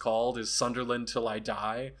show is called is Sunderland Till I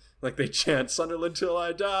Die. Like they chant Sunderland till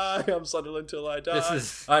I die, I'm Sunderland till I die.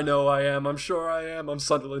 I know I am, I'm sure I am, I'm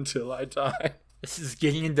Sunderland till I die. This is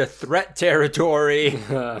getting into threat territory.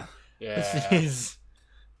 Yeah.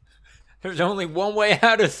 There's only one way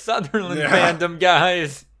out of Sunderland fandom,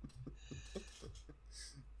 guys.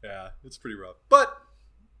 Yeah, it's pretty rough. But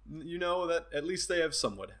you know that at least they have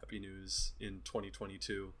somewhat happy news in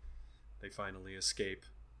 2022. They finally escape.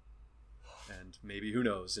 And maybe, who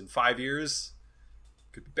knows, in 5 years,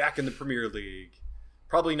 could be back in the Premier League.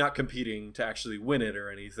 Probably not competing to actually win it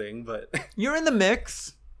or anything, but you're in the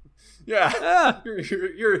mix. Yeah.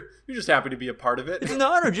 You're just happy to be a part of it. It's an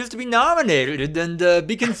honor just to be nominated and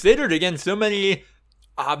be considered against so many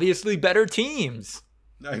obviously better teams.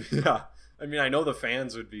 Yeah. I mean, I know the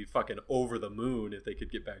fans would be fucking over the moon if they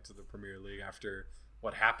could get back to the Premier League after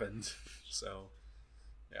what happened. So,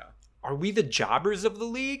 yeah. Are we the jobbers of the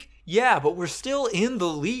league? Yeah, but we're still in the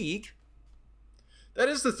league. That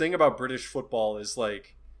is the thing about British football, is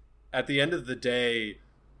like, at the end of the day,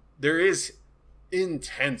 there is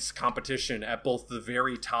intense competition at both the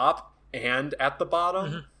very top and at the bottom.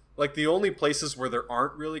 Mm-hmm. Like, the only places where there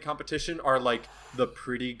aren't really competition are, like, the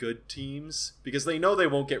pretty good teams, because they know they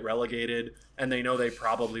won't get relegated, and they know they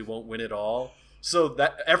probably won't win it all. So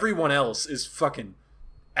that everyone else is fucking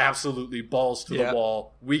absolutely balls to the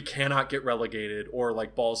wall. We cannot get relegated, or,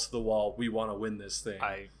 like, balls to the wall. We want to win this thing.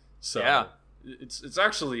 It's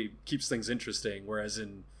actually keeps things interesting. Whereas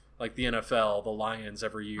in, like, the NFL, the Lions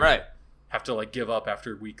every year have to, like, give up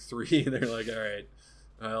after week 3. They're like, all right,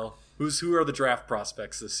 well, who are the draft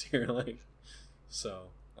prospects this year? Like, so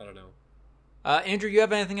I don't know. Andrew, you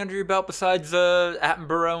have anything under your belt besides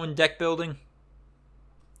Attenborough and deck building?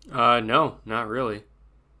 No, not really.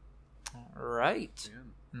 All right. Yeah.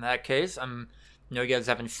 In that case, I know you guys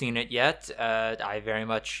haven't seen it yet. I very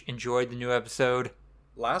much enjoyed the new episode.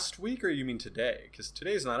 Last week, or you mean today? Because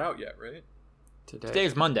today's not out yet, right?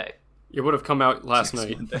 Today's Monday. It would have come out last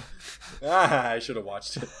night. I should have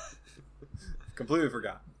watched it. Completely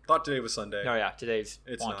forgot. Thought today was Sunday. Oh yeah, today's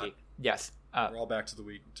it's wonky. Not. Yes. We're all back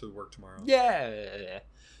to work tomorrow. Yeah.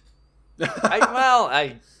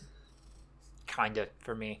 I kind of,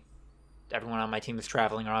 for me. Everyone on my team is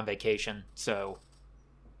traveling or on vacation, so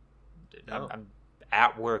I'm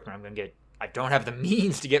at work and I don't have the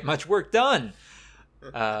means to get much work done.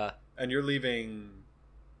 And you're leaving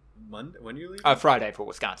Monday? When are you leaving? Friday for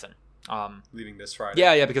Wisconsin. Leaving this Friday?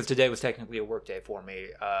 Yeah, because today was technically a work day for me.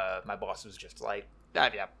 My boss was just like,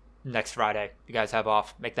 next Friday, you guys have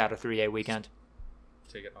off. Make that a 3-day weekend.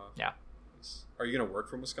 Take it off. Yeah. Are you going to work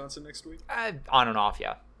from Wisconsin next week? On and off,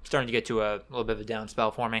 yeah. Starting to get to a little bit of a down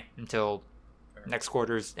spell for me until next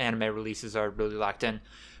quarter's anime releases are really locked in.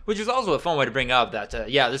 Which is also a fun way to bring up that,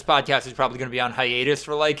 this podcast is probably going to be on hiatus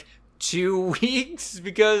for like 2 weeks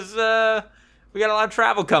because we got a lot of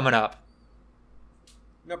travel coming up.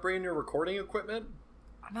 You're not bringing your recording equipment?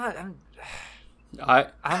 I don't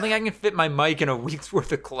think I can fit my mic in a week's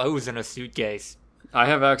worth of clothes in a suitcase. I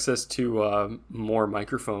have access to more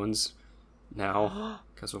microphones now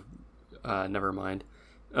because of never mind.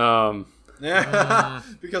 Because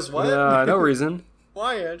what? No reason.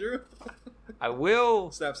 Why, Andrew? I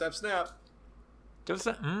will. Snap, snap, snap.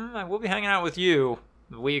 I will be hanging out with you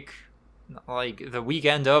the weekend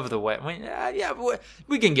of the wedding.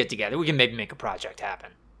 We can get together. We can maybe make a project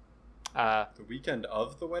happen. The weekend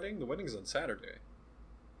of the wedding? The wedding's on Saturday.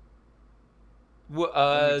 The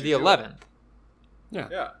 11th.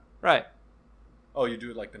 Yeah. Right. Oh, you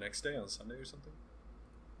do it like the next day on Sunday or something?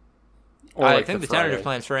 Or I like think the tentative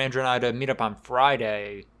plans for Andrew and I to meet up on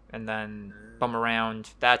Friday and then bum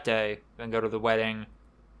around that day, then go to the wedding,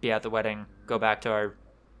 be at the wedding, go back to our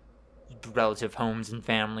relative homes and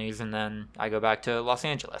families, and then I go back to Los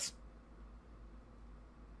Angeles.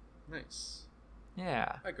 Nice.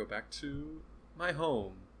 Yeah. I go back to my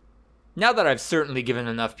home. Now that I've certainly given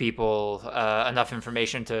enough people enough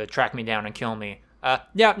information to track me down and kill me,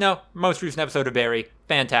 most recent episode of Barry,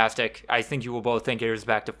 fantastic. I think you will both think it is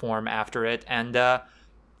back to form after it, and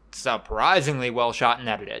surprisingly well shot and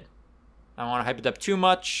edited. I don't want to hype it up too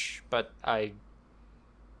much, but I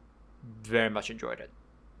very much enjoyed it.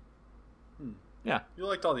 Yeah. You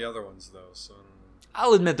liked all the other ones, though, so...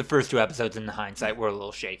 I'll admit the first 2 episodes in hindsight were a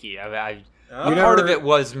little shaky. Part of it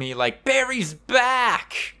was me like, Barry's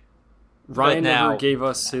back! Ryan never gave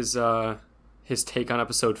us his take on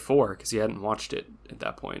episode 4 because he hadn't watched it at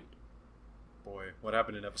that point. Boy, what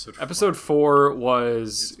happened in episode 4? Episode 4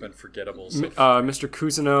 was... It's been forgettable so far. Mr.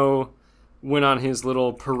 Kuzuno went on his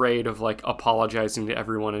little parade of like apologizing to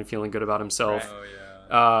everyone and feeling good about himself. Oh, yeah.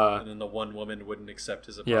 And then the one woman wouldn't accept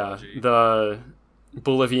his apology. Yeah, the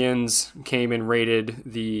Bolivians came and raided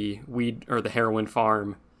the weed or the heroin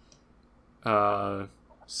farm.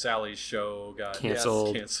 Sally's show got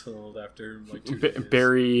canceled after like 2 days.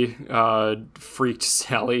 Barry freaked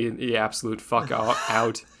Sally the absolute fuck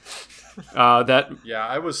out.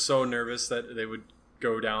 I was so nervous that they would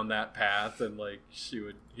go down that path and like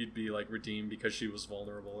he'd be like redeemed because she was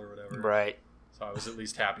vulnerable or whatever. Right. So I was at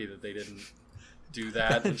least happy that they didn't do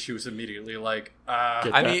that, and she was immediately like,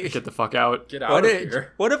 get the fuck out. Get out of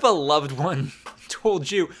here. What if a loved one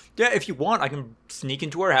told you, if you want, I can sneak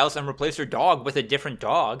into her house and replace her dog with a different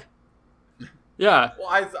dog? Yeah. Well,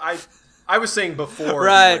 I was saying before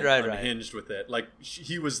right. unhinged with it. Like,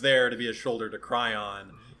 he was there to be a shoulder to cry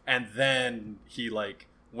on, and then he, like,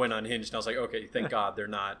 went unhinged, and I was like, okay, thank God they're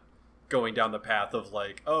not going down the path of,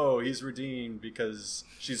 like, oh, he's redeemed because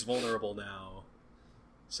she's vulnerable now.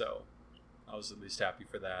 So... I was at least happy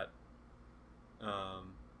for that.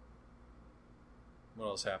 What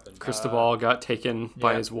else happened? Cristobal got taken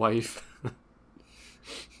by his wife. Oh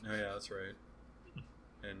yeah, that's right.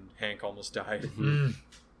 And Hank almost died. Mm-hmm.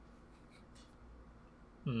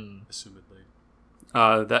 assumedly.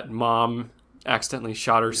 That mom accidentally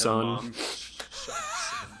shot her son. Mom shot his son.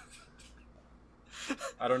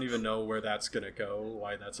 I don't even know where that's gonna go.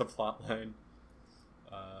 Why that's a plot line.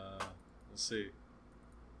 We'll see.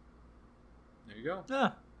 There you go.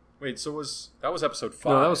 Yeah. Wait, so that was episode 5?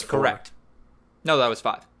 No, that was 4. Correct. No, that was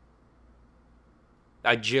 5.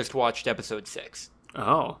 I just watched episode 6.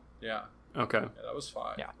 Oh. Yeah. Okay. Yeah, that was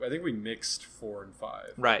 5. Yeah. I think we mixed 4 and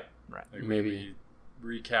 5. Right. Like Maybe.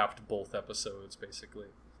 we recapped both episodes basically.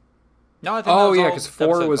 No, I think Oh, that was yeah, all because 4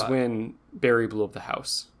 episode was 5. when Barry blew up the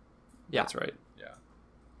house. Yeah. That's right.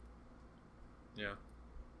 Yeah.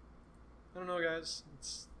 I don't know, guys.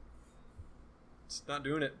 It's not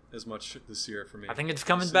doing it as much this year for me. I think it's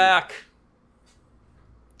coming We'll see. back,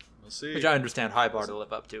 We'll see. which I understand high bar to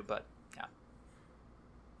live up to, but yeah.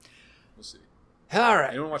 We'll see. All right.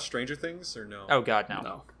 Anyone watch Stranger Things or no? Oh God,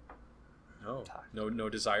 no. No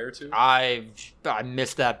desire to. I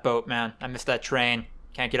missed that boat, man. I missed that train.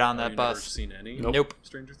 Can't get on that You've bus. Never seen any? Nope.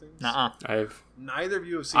 Stranger Things. Nuh-uh. Neither of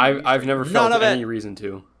you have seen. I've never None felt of it. any reason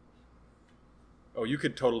to. Oh, you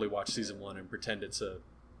could totally watch season 1 and pretend it's a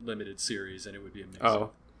limited series, and it would be amazing. Oh.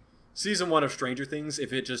 Season 1 of Stranger Things,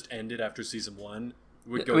 if it just ended after season 1,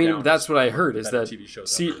 would go I mean, down. that's as what I one of heard the is better that TV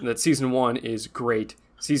shows ever. that season 1 is great,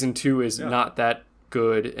 season 2 is Yeah. not that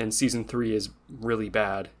good, and season 3 is really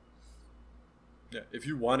bad. Yeah, if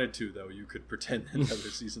you wanted to, though, you could pretend that other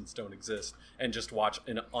seasons don't exist and just watch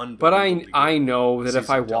an unbelievable. But I know that if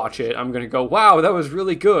I watch it, I'm going to go, wow, that was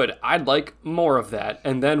really good. I'd like more of that.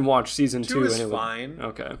 And then watch season 2. 2 is and it fine. Would,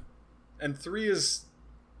 okay. And 3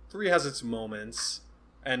 has its moments.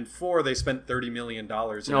 And 4, they spent $30 million in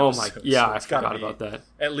Oh my, episodes, yeah, so I it's gotta forgot be about that.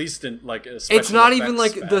 At least in like a special It's not even effects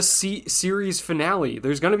like spec. the series finale.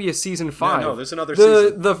 There's going to be a season 5. No, there's another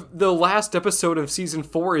season. The last episode of season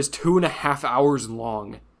 4 is 2.5 hours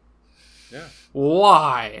long. Yeah.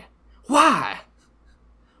 Why?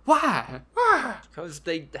 Because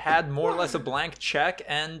they had more or less a blank check,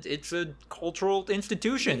 and it's a cultural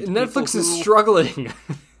institution. Netflix People is who- struggling.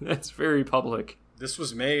 That's very public. This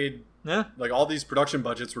was made Yeah. like all these production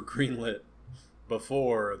budgets were greenlit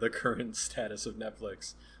before the current status of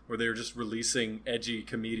Netflix, where they were just releasing edgy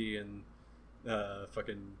comedian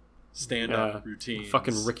fucking stand-up routines.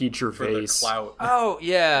 Fucking Ricky for the Gervais. clout. Oh,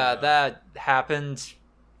 yeah, that happened.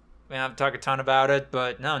 We don't have to talk a ton about it,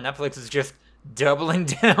 but no, Netflix is just doubling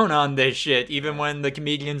down on this shit, even when the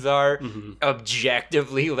comedians are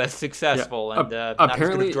objectively less successful and not as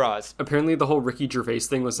good of draws. Apparently the whole Ricky Gervais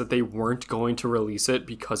thing was that they weren't going to release it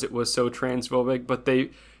because it was so transphobic, but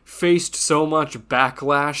they faced so much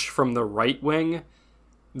backlash from the right wing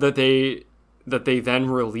that they then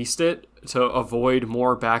released it to avoid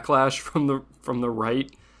more backlash from the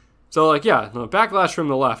right. So like, yeah, no, backlash from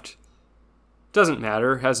the left doesn't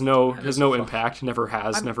matter, has no impact, never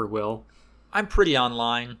has, never will. I'm pretty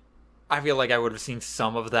online. I feel like I would have seen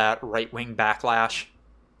some of that right-wing backlash.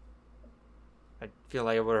 I feel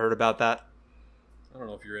like I would have heard about that. I don't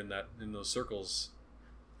know if you're in those circles.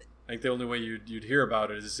 I think the only way you'd hear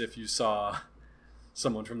about it is if you saw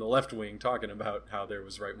someone from the left wing talking about how there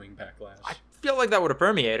was right wing backlash. I feel like that would have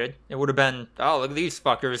permeated. It would have been, oh, look at these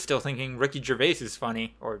fuckers still thinking Ricky Gervais is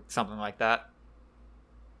funny, or something like that.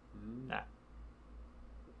 Nah.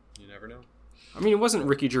 You never know. I mean, it wasn't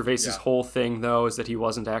Ricky Gervais's Yeah. whole thing, though, is that he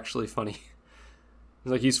wasn't actually funny.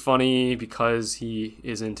 Like, he's funny because he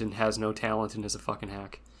isn't and has no talent and is a fucking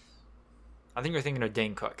hack. I think you're thinking of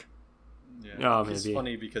Dane Cook. Yeah, Oh, he's maybe.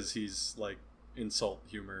 funny because he's like insult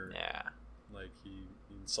humor. Yeah. Like he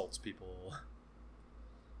insults people.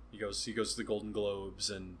 He goes to the Golden Globes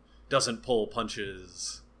and doesn't pull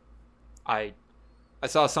punches. I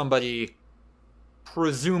saw somebody,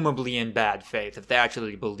 presumably in bad faith, if they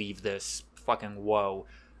actually believe this, fucking whoa,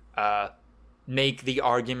 make the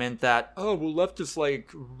argument that, oh, well, leftists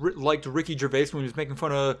liked Ricky Gervais when he was making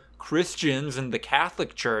fun of Christians and the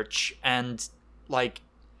Catholic Church, and like,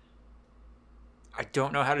 I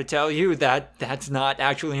don't know how to tell you that that's not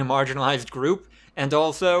actually a marginalized group. And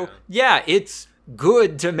also, yeah, it's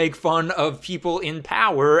good to make fun of people in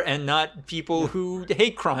power and not people who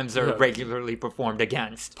hate crimes are regularly performed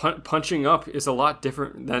against. Punching up is a lot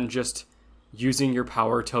different than just using your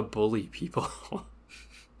power to bully people.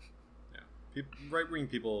 Right-wing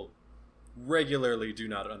people regularly do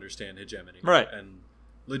not understand hegemony. Right. And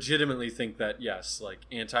legitimately think that, yes, like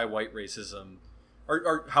anti-white racism,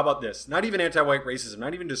 or how about this? Not even anti-white racism,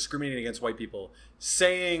 not even discriminating against white people,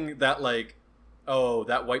 saying that like, oh,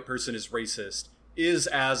 that white person is racist is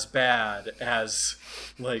as bad as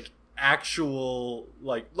like actual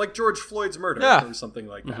like George Floyd's murder or something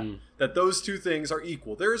like that. That those two things are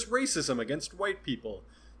equal. There is racism against white people.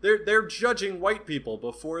 They're judging white people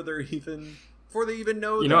before they even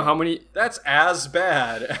know them. You know how many? That's as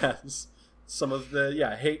bad as some of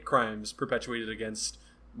the hate crimes perpetuated against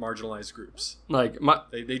marginalized groups. Like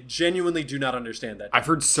they genuinely do not understand that. I've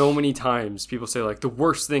heard so many times people say like the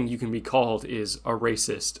worst thing you can be called is a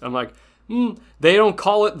racist. I'm like, they don't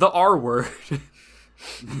call it the R word.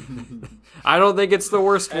 I don't think it's the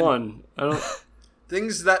worst one. I don't.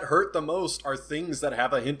 Things that hurt the most are things that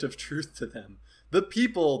have a hint of truth to them. The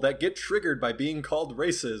people that get triggered by being called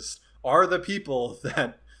racist are the people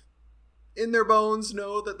that in their bones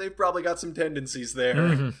know that they've probably got some tendencies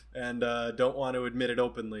there and don't want to admit it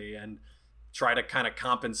openly and try to kind of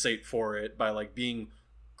compensate for it by like being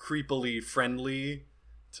creepily friendly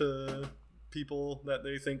to people that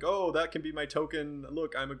they think, oh, that can be my token,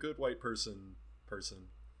 look, I'm a good white person.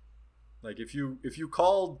 Like if you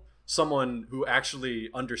called someone who actually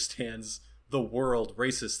understands the world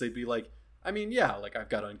racist, they'd be like, I mean, yeah, like I've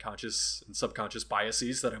got unconscious and subconscious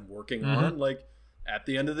biases that I'm working on. Like at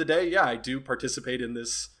the end of the day, yeah, I do participate in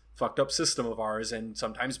this fucked up system of ours and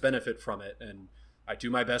sometimes benefit from it. And I do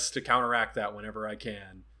my best to counteract that whenever I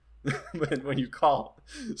can. But when you call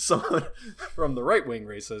someone from the right wing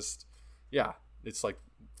racist, yeah, it's like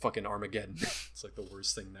fucking Armageddon. It's like the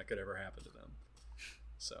worst thing that could ever happen to them.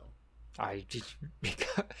 So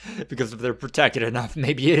because if they're protected enough,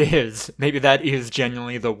 maybe it is. Maybe that is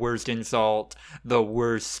genuinely the worst insult, the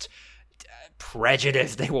worst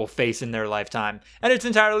prejudice they will face in their lifetime. And it's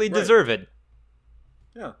entirely deserved.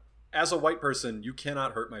 Yeah. As a white person, you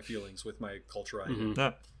cannot hurt my feelings with my culture ID.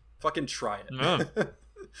 Yeah. Fucking try it.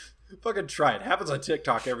 Fucking try it. Happens on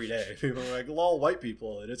TikTok every day. People are like, lol, white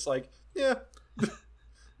people. And it's like, yeah. Yeah,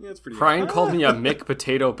 it's pretty Brian called me a Mick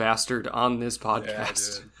potato bastard on this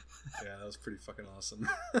podcast. Yeah, yeah, that was pretty fucking awesome.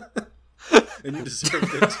 And you deserved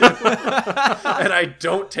it too. And I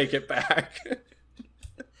don't take it back.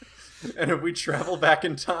 And if we travel back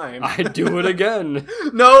in time, I'd do it again.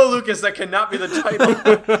 No, Lucas, that cannot be the title.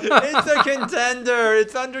 It's a contender.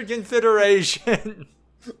 It's under consideration.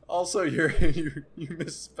 Also, you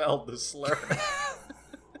misspelled the slur.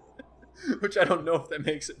 Which I don't know if that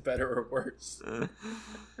makes it better or worse. Oh,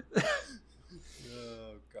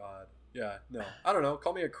 God. Yeah, no. I don't know.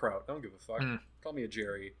 Call me a Kraut. I don't give a fuck. Call me a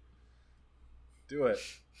Jerry. Do it.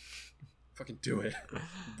 Fucking do it.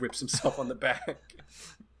 Whips himself on the back.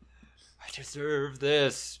 I deserve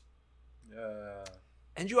this. Yeah.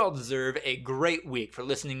 And you all deserve a great week for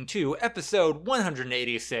listening to episode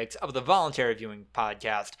 186 of the Voluntary Viewing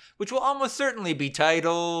Podcast, which will almost certainly be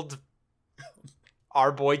titled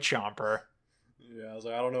Our Boi Chomper. Yeah, I was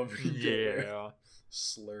like, I don't know if we can get there.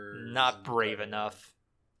 Slurs. Not brave enough.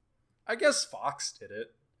 I guess Fox did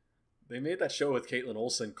it. They made that show with Caitlin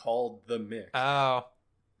Olsen called The Mick. Oh.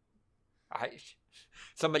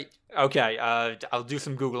 Okay, I'll do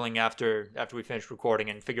some Googling after we finish recording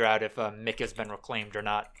and figure out if Mick has been reclaimed or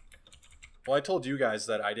not. Well, I told you guys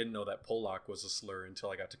that I didn't know that Polak was a slur until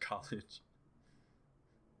I got to college.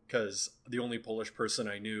 Because the only Polish person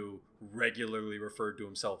I knew regularly referred to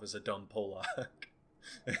himself as a dumb Polak.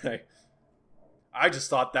 And I just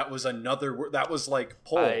thought that was another word. That was like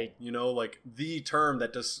Pol, like the term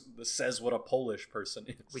that says what a Polish person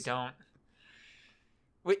is.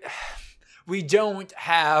 We don't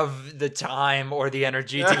have the time or the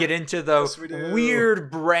energy to get into the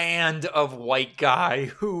weird brand of white guy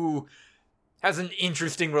who has an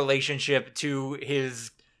interesting relationship to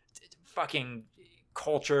his fucking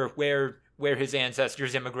culture where his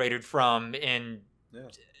ancestors immigrated from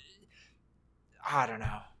I don't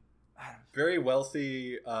know. Very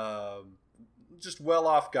wealthy, just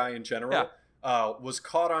well-off guy in general, was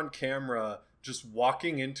caught on camera just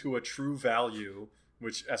walking into a True Value,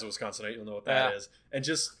 which as a Wisconsinite you'll know what that is, and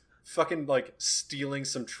just fucking like stealing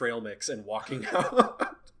some trail mix and walking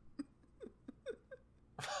out.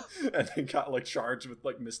 And then got like charged with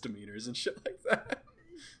like misdemeanors and shit like that.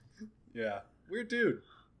 Yeah. Weird dude.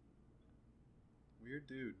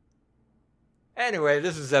 Anyway,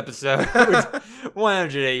 this is episode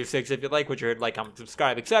 186. If you like what you heard, like, comment,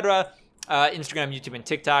 subscribe, etc. Instagram, YouTube, and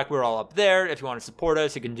TikTok, we're all up there. If you want to support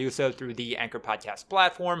us, you can do so through the Anchor Podcast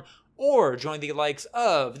platform, or join the likes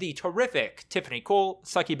of the terrific Tiffany Cole,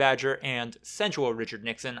 Sucky Badger, and sensual Richard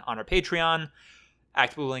Nixon on our Patreon.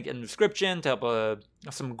 Active link in the description to help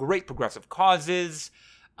some great progressive causes.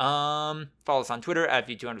 Follow us on Twitter at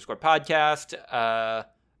V2_podcast.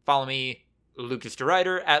 Follow me, Lucas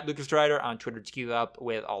DeRider, at Lucas DeRider on Twitter to keep up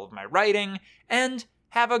with all of my writing. And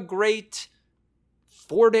have a great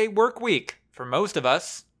 4-day work week for most of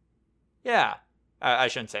us. Yeah, I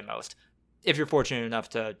shouldn't say most. If you're fortunate enough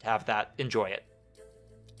to have that, enjoy it.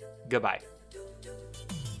 Goodbye.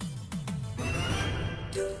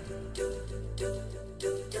 Bye.